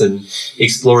sites and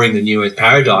exploring the New Earth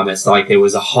paradigm. It's like there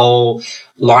was a whole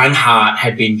Lionheart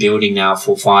had been building now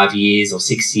for 5 years or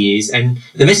 6 years, and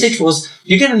the message was,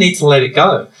 you're going to need to let it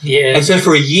go. And so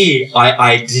for a year,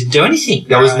 I didn't do anything.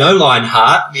 There was no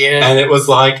Lionheart, and it was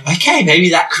like, okay, maybe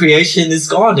that creation is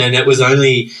gone. And it was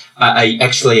only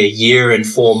actually a year and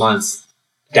 4 months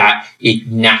that it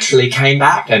naturally came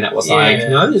back, and it was like,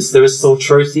 no, there is still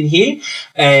truth in here,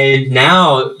 and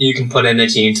now you can put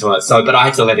energy into it. So, but I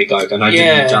had to let it go, and I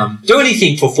didn't do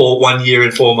anything for 1 year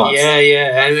and 4 months.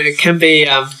 And it can be,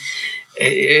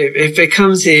 it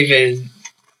becomes even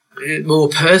more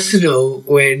personal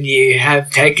when you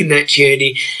have taken that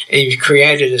journey and you've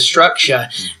created a structure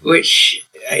which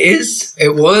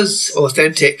was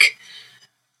authentic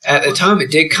at the time.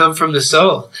 It did come from the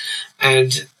soul,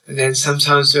 and then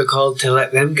sometimes we're called to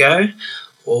let them go,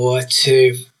 or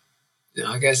to,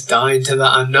 die into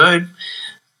the unknown,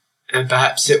 and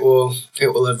perhaps it will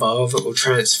evolve, it will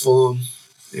transform,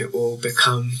 it will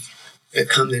become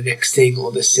the next thing,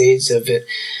 or the seeds of it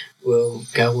will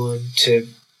go on to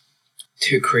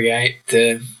create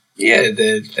the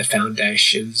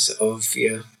foundations of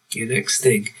your next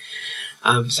thing.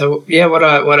 What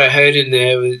I heard in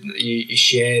there was you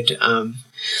shared.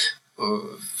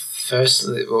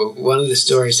 Firstly, one of the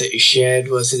stories that you shared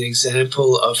was an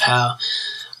example of how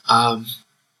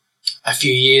a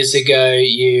few years ago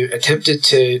you attempted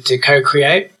to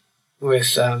co-create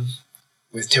with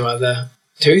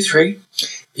three.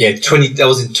 Yeah, that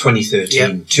was in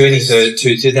 2013.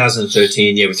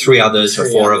 2013, yeah, with three others or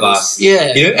four of us.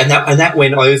 Yeah. You know, and that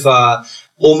went over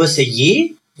almost a year.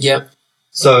 Yep.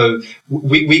 So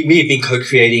we had been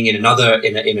co-creating in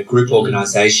a group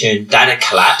organization. That had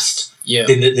collapsed. Yeah.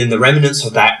 Then the remnants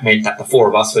of that meant that the four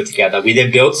of us were together. We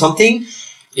then built something.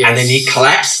 Yes. And then it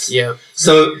collapsed. Yeah.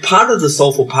 So part of the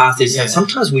soulful path is that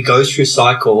sometimes we go through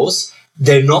cycles.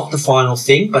 They're not the final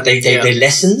thing, but they're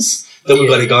lessons that we've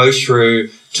got to go through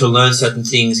to learn certain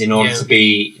things in order to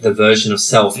be the version of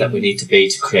self that we need to be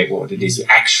to create what it is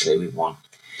actually we want.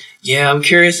 Yeah, I'm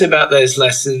curious about those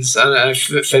lessons. I know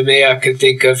for me, I can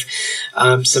think of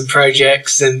some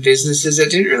projects and businesses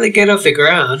that didn't really get off the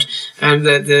ground. And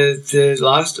the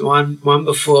last one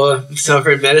before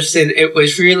sovereign medicine, it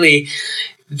was really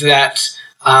that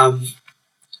I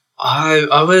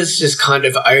was just kind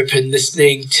of open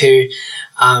listening to,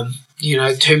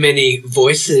 too many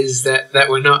voices that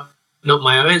were not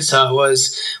my own. So I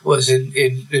was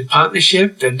in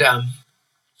partnership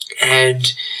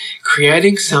and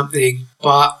creating something,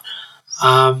 but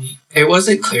it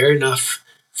wasn't clear enough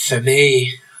for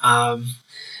me.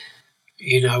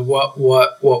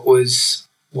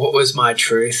 What was my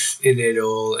truth in it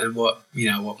all, and what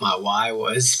my why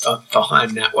was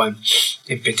behind that one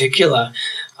in particular.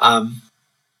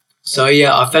 So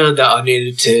yeah, I found that I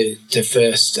needed to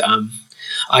first.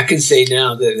 I can see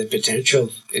now that the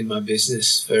potential in my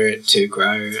business for it to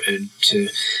grow and to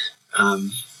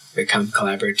become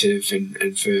collaborative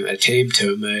and for a team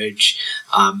to emerge.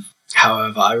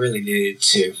 However, I really needed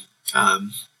to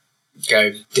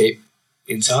go deep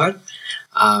inside.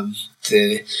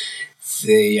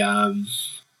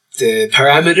 The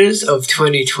parameters of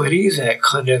 2020 that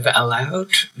kind of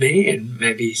allowed me, and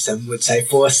maybe some would say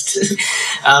forced,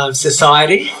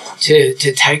 society to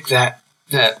take that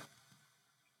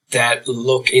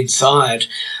look inside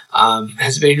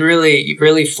has been really,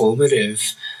 really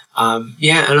formative. And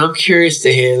I'm curious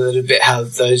to hear a little bit how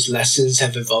those lessons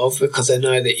have evolved, because I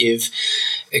know that you've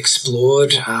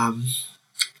explored, I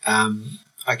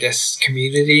guess,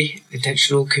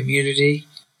 intentional community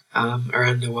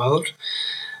around the world.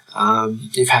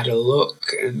 You've had a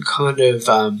look and kind of,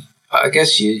 I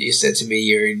guess you said to me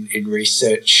you're in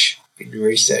research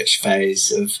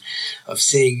phase of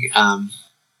seeing,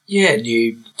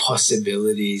 new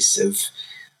possibilities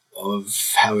of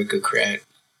how we could create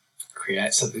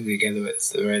something together,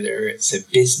 whether it's a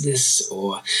business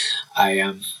or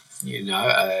a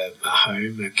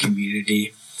home, a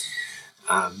community.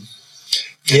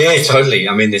 Totally.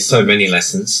 I mean, there's so many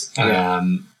lessons.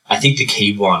 I think the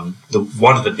key one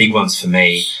of the big ones for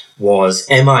me was,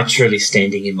 am I truly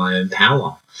standing in my own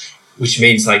power? Which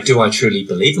means, like, do I truly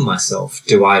believe in myself?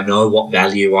 Do I know what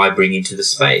value I bring into the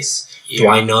space? Yeah. Do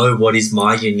I know what is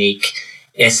my unique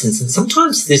essence? And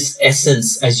sometimes this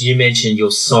essence, as you mentioned,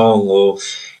 your song, or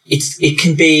it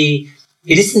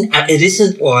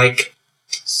isn't like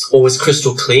always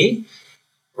crystal clear.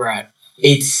 Right.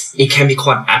 It can be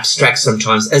quite abstract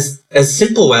sometimes, as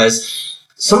simple as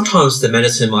sometimes the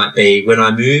medicine might be when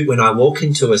I walk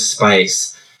into a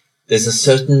space, there's a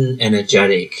certain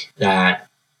energetic that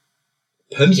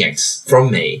permeates from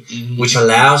me, which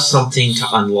allows something to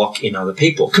unlock in other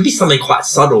people. It could be something quite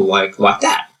subtle like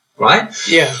that, right?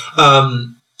 Yeah.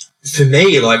 For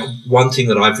me, like, one thing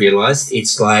that I've realized,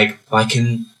 it's like I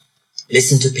can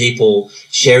listen to people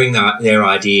sharing their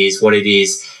ideas, what it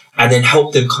is, and then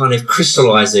help them kind of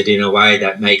crystallize it in a way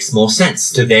that makes more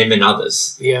sense to them and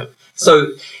others. Yeah.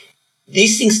 So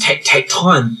these things take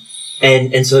time.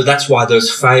 And so that's why those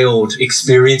failed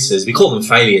experiences, we call them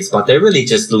failures, but they're really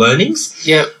just learnings.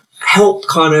 Yeah. Help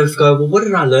kind of go, well, what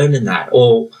did I learn in that?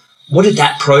 Or what did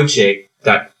that project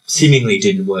that seemingly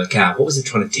didn't work out, what was it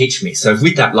trying to teach me? So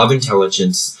with that Love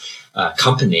Intelligence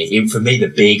company, for me, the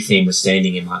big thing was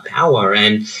standing in my power.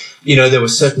 And, there were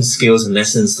certain skills and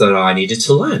lessons that I needed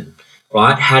to learn,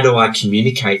 right? How do I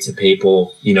communicate to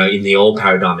people, in the old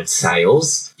paradigm, it's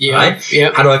sales, right?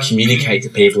 Yeah. How do I communicate to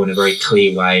people in a very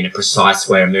clear way, in a precise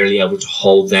way? I'm really able to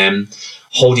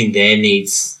holding their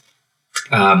needs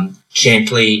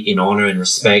gently, in honor and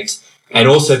respect, and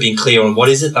also being clear on what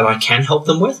is it that I can help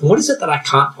them with and what is it that I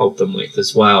can't help them with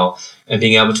as well, and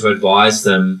being able to advise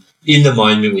them in the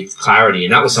moment with clarity.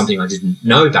 And that was something I didn't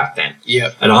know back then.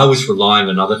 Yeah. And I was relying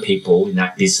on other people in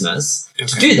that business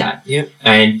to do that. Yeah.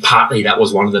 And partly that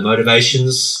was one of the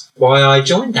motivations why I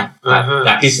joined that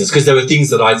business, because there were things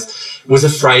that I was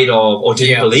afraid of or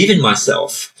didn't believe in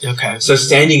myself. Okay. So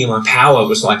standing in my power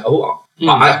was like,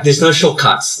 there's no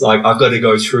shortcuts. Like, I've got to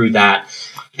go through that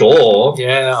door.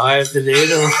 Yeah, I have the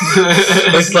needle.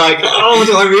 It's like, oh,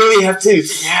 do I really have to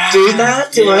do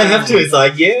that? Do I have to? It's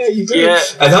like, yeah, you do. Yeah.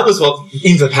 And that was what,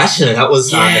 in Vipassana, that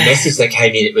was the message that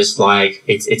came in. It was like,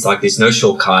 it's like there's no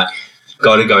shortcut.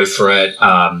 Got to go for it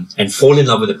and fall in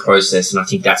love with the process. And I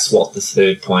think that's what the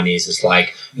third point is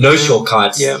like no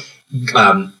shortcuts. Yeah.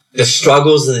 The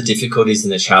struggles and the difficulties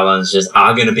and the challenges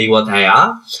are going to be what they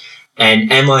are.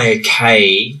 And am I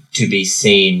okay to be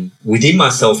seen within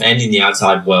myself and in the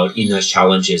outside world in those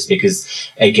challenges? Because,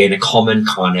 again, a common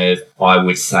kind of, I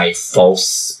would say,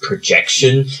 false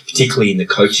projection, particularly in the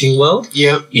coaching world,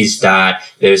 is that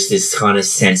there's this kind of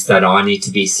sense that I need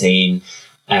to be seen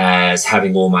as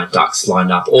having all my ducks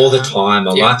lined up all the time.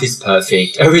 My life is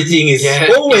perfect. Everything is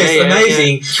always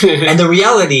amazing. And the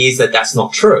reality is that that's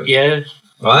not true. Yeah.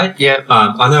 Right? Yeah.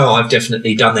 I know I've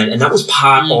definitely done that. And that was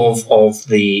part of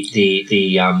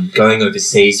the going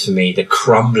overseas for me, the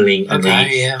crumbling and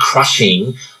the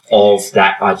crushing of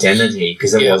that identity,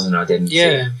 because it was an identity.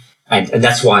 Yeah. And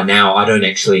that's why now I don't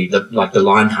actually, the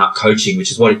Lionheart coaching,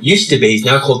 which is what it used to be, is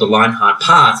now called the Lionheart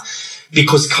Path,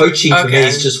 because coaching for me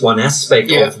is just one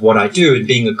aspect of what I do, and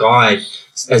being a guide,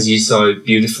 as you so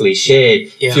beautifully shared,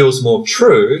 feels more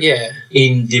true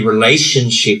in the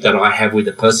relationship that I have with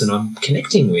the person I'm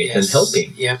connecting with and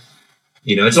helping. Yeah.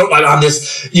 You know, it's not like I'm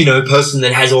this, person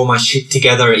that has all my shit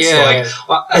together. It's like,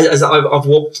 as I've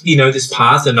walked, this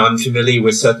path and I'm familiar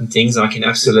with certain things, I can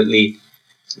absolutely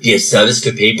be of service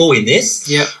to people in this.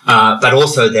 Yeah. But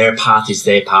also their path is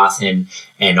their path, and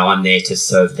I'm there to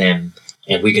serve them,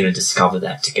 and we're going to discover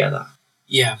that together.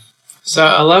 Yeah. So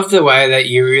I love the way that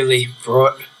you really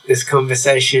brought this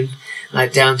conversation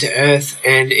down to earth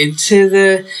and into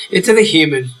the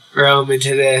human realm,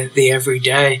 into the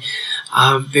everyday,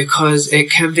 because it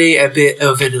can be a bit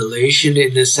of an illusion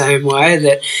in the same way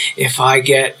that if I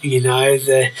get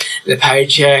the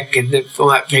paycheck and the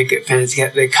white picket fence,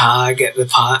 get the car, get the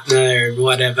partner and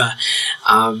whatever,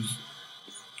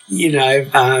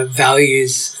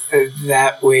 values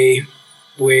that we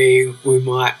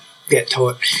might get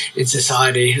taught in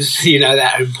society,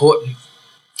 that are important.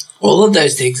 All of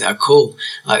those things are cool.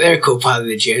 They're a cool part of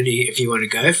the journey if you want to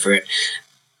go for it.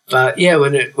 But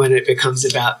when it becomes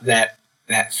about that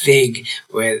thing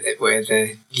where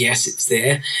the yes, it's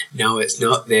there, no, it's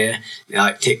not there,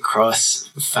 tick, cross,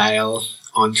 fail,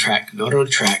 on track, not on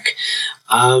track.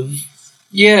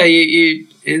 You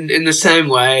in the same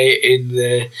way in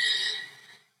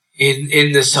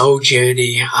the soul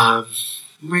journey,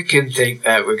 we can think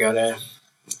that we're gonna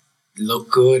look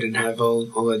good and have all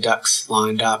the ducks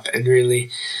lined up, and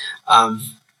really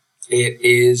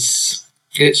it's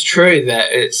true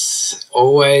that it's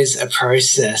always a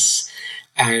process,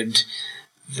 and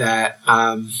that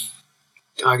I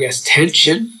guess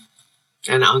tension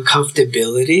and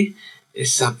uncomfortability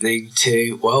is something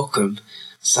to welcome,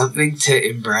 something to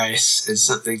embrace, and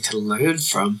something to learn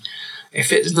from.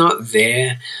 If it's not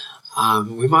there,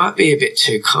 we might be a bit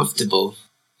too comfortable.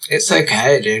 It's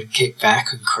okay to kick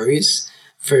back and cruise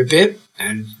for a bit,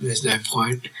 and there's no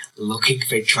point looking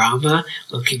for drama,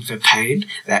 looking for pain.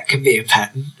 That can be a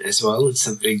pattern as well, and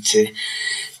something to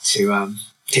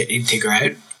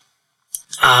integrate.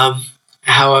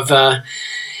 However,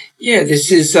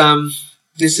 this is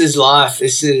life.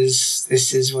 This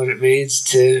is what it means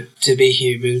to be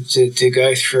human, to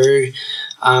go through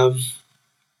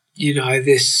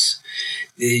this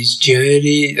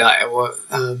journey,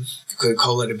 you could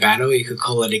call it a battle, you could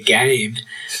call it a game,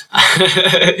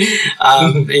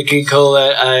 you could call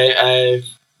it a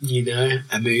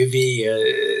movie.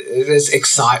 There's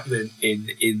excitement in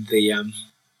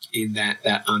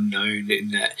that unknown,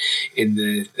 in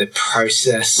the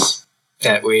process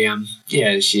that we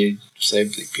as you so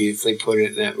beautifully put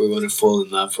it, that we want to fall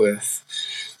in love with.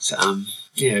 So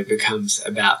it becomes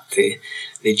about the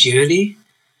journey.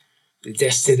 The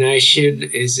destination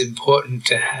is important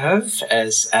to have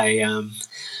as a,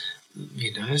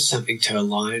 something to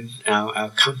align our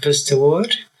compass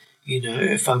toward.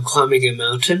 If I'm climbing a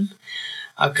mountain,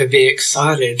 I could be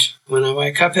excited when I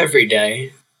wake up every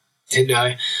day to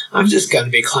know I'm just going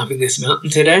to be climbing this mountain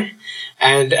today.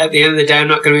 And at the end of the day, I'm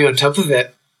not going to be on top of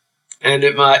it. And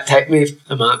it might take me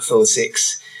a month or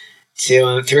 6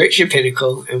 to reach your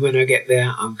pinnacle. And when I get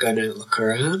there, I'm going to look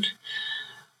around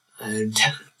and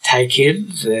take in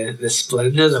the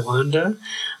splendor, the wonder.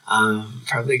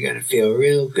 Probably going to feel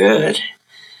real good.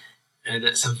 And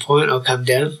at some point I'll come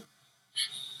down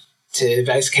to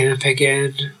base camp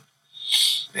again,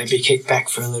 maybe kick back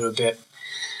for a little bit,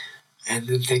 and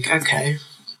then think, okay,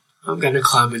 I'm going to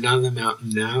climb another mountain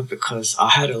now because I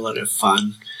had a lot of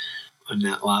fun on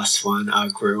that last one. I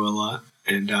grew a lot,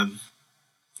 and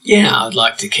I'd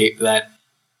like to keep that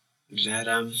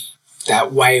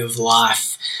that way of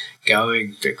life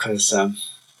going, because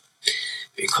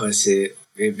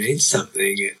it means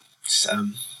something. It's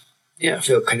I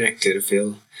feel connected. I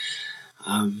feel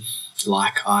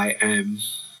like I am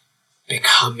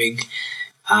becoming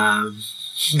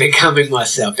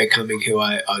myself, becoming who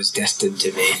I was destined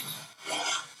to be.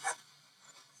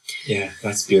 Yeah,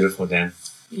 that's beautiful, Dan.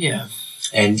 Yeah.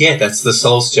 And yeah, that's the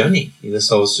soul's journey. The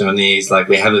soul's journey is like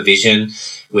we have a vision,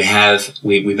 we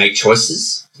make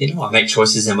choices. I make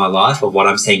choices in my life of what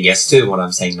I'm saying yes to, what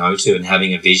I'm saying no to, and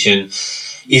having a vision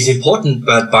is important,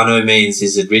 but by no means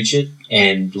is it rigid.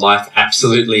 And life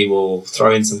absolutely will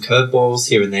throw in some curveballs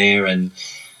here and there, and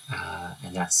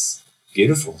that's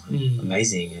beautiful, and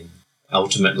amazing. And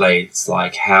ultimately, it's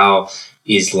like, how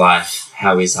is life?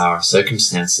 How is our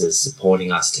circumstances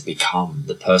supporting us to become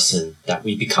the person that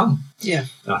we become? Yeah.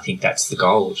 And I think that's the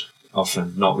gold.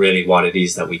 Often, not really what it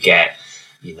is that we get,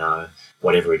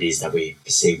 whatever it is that we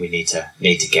perceive we need to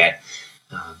get,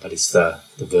 but it's the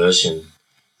version,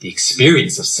 the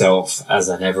experience of self as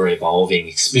an ever evolving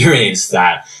experience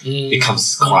that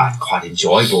becomes quite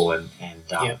enjoyable and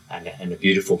a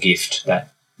beautiful gift that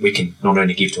we can not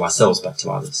only give to ourselves but to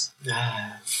others.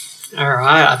 All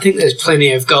right, I think there's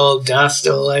plenty of gold dust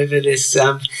all over this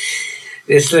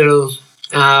this little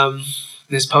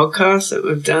this podcast that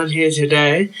we've done here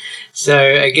today. So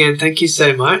again, thank you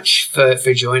so much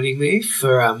for joining me,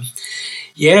 for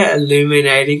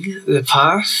illuminating the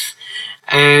path.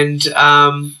 And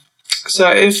so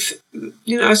if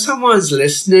someone's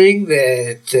listening,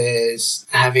 they're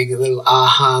having a little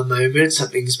aha moment,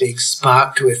 something's being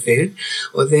sparked within,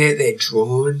 or they're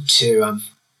drawn to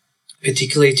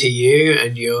particularly to you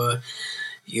and your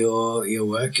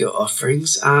work, your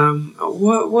offerings.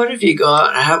 What have you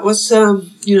got? What's a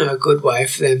good way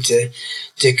for them to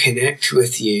connect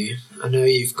with you? I know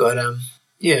you've got a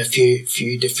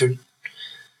few different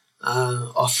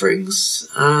offerings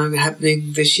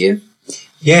happening this year.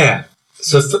 Yeah.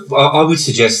 So I would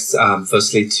suggest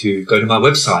firstly to go to my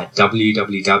website,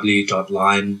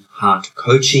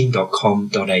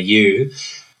 www.lionheartcoaching.com.au.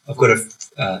 I've got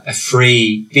a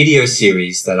free video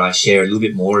series that I share a little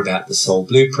bit more about the soul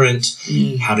blueprint,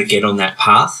 how to get on that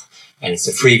path. And it's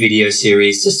a free video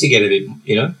series just to get a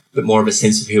bit more of a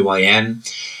sense of who I am.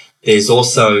 There's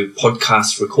also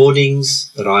podcast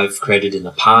recordings that I've created in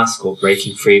the past called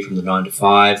Breaking Free from the 9 to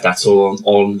 5. That's all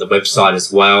on the website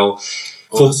as well.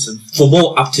 Awesome. For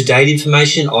more up-to-date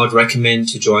information, I'd recommend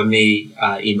to join me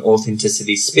in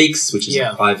Authenticity Speaks, which is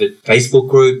a private Facebook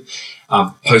group.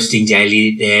 Posting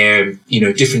daily there,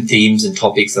 different themes and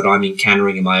topics that I'm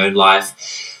encountering in my own life.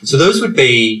 So those would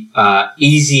be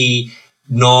easy,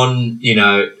 don't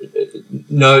have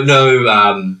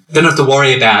to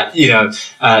worry about,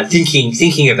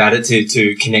 thinking about it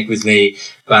to connect with me.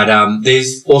 But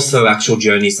there's also actual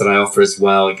journeys that I offer as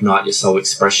well. Ignite Your Soul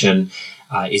Expression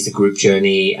is a group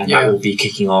journey, and that will be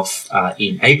kicking off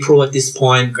in April at this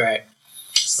point. Great.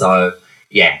 So,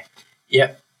 yeah.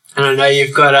 Yep. And I know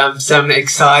you've got some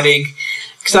exciting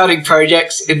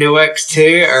projects in the works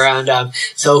too around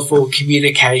soulful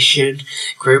communication,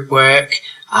 group work.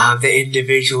 The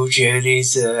individual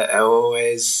journeys are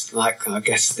always very,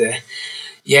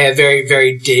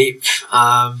 very deep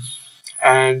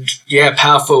and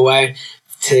powerful way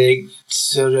to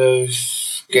sort of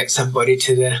get somebody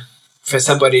to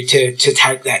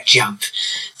take that jump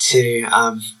to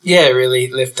really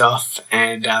lift off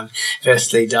and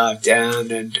firstly dive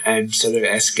down and sort of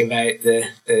excavate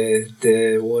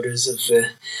the waters of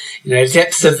the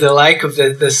depths of the lake of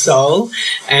the soul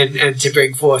and to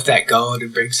bring forth that gold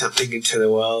and bring something into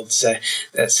the world. So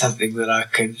that's something that I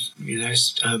can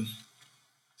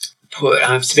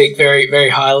speak very, very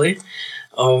highly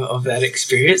of that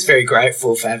experience. Very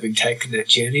grateful for having taken that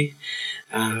journey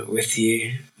with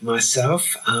you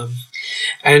myself,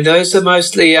 and those are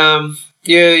mostly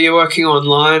you're working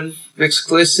online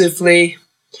exclusively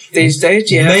these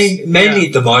days. Mainly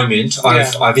at the moment.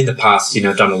 I've in the past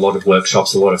done a lot of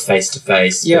workshops, a lot of face to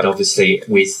face, but obviously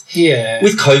with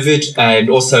COVID and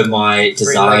also my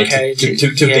desire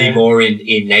to be more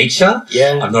in nature.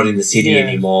 I'm not in the city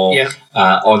anymore.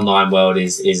 Online world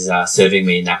is serving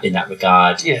me in that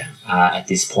regard at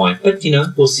this point, but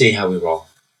we'll see how we roll.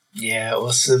 Yeah,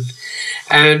 awesome.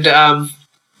 And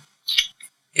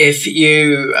if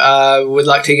you would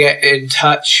like to get in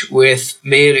touch with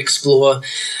me and explore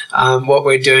what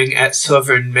we're doing at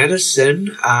Sovereign Medicine,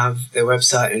 the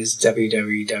website is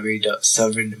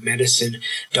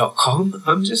www.sovereignmedicine.com.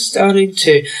 I'm just starting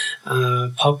to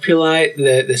populate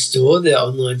the store, the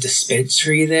online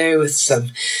dispensary there with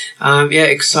some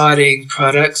exciting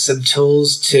products, some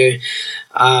tools to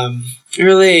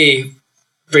really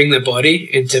bring the body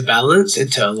into balance,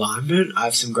 into alignment. I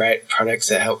have some great products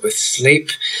that help with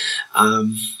sleep,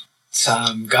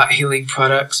 some gut healing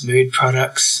products, mood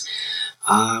products,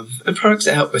 and products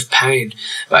that help with pain.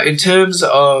 But in terms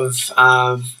of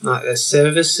like the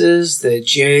services, the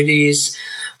journeys,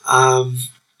 I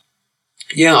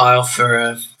offer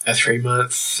a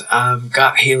 3-month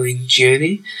gut healing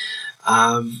journey,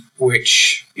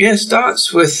 which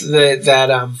starts with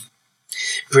that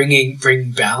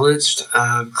bring balanced,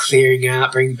 clearing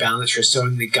out, bring balance,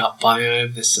 restoring the gut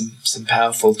biome. There's some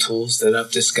powerful tools that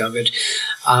I've discovered,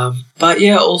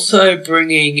 also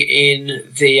bringing in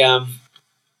the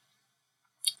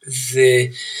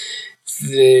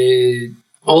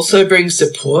also brings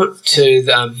support to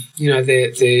the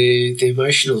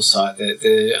emotional side,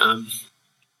 the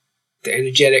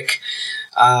energetic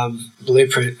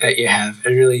blueprint that you have,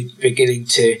 and really beginning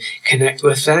to connect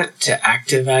with that, to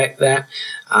activate that,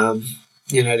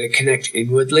 to connect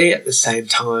inwardly at the same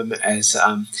time as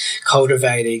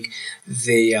cultivating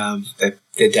the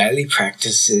daily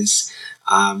practices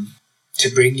to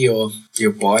bring your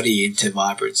body into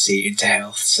vibrancy, into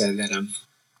health, so that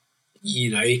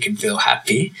you can feel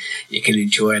happy, you can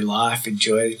enjoy life,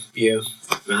 enjoy your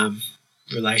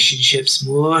relationships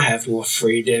more, have more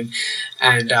freedom,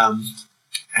 and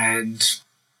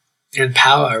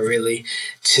power really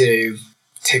to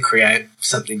create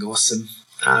something awesome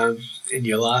in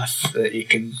your life that you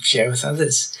can share with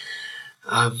others.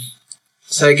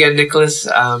 So again, Nicolas,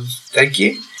 thank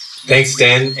you. Thanks,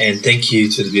 Dan, and thank you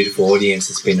to the beautiful audience.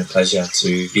 It's been a pleasure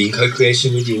to be in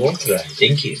co-creation with you all today.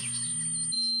 Thank you.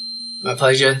 My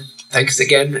pleasure. Thanks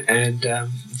again, and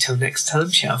until next time,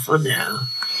 ciao for now.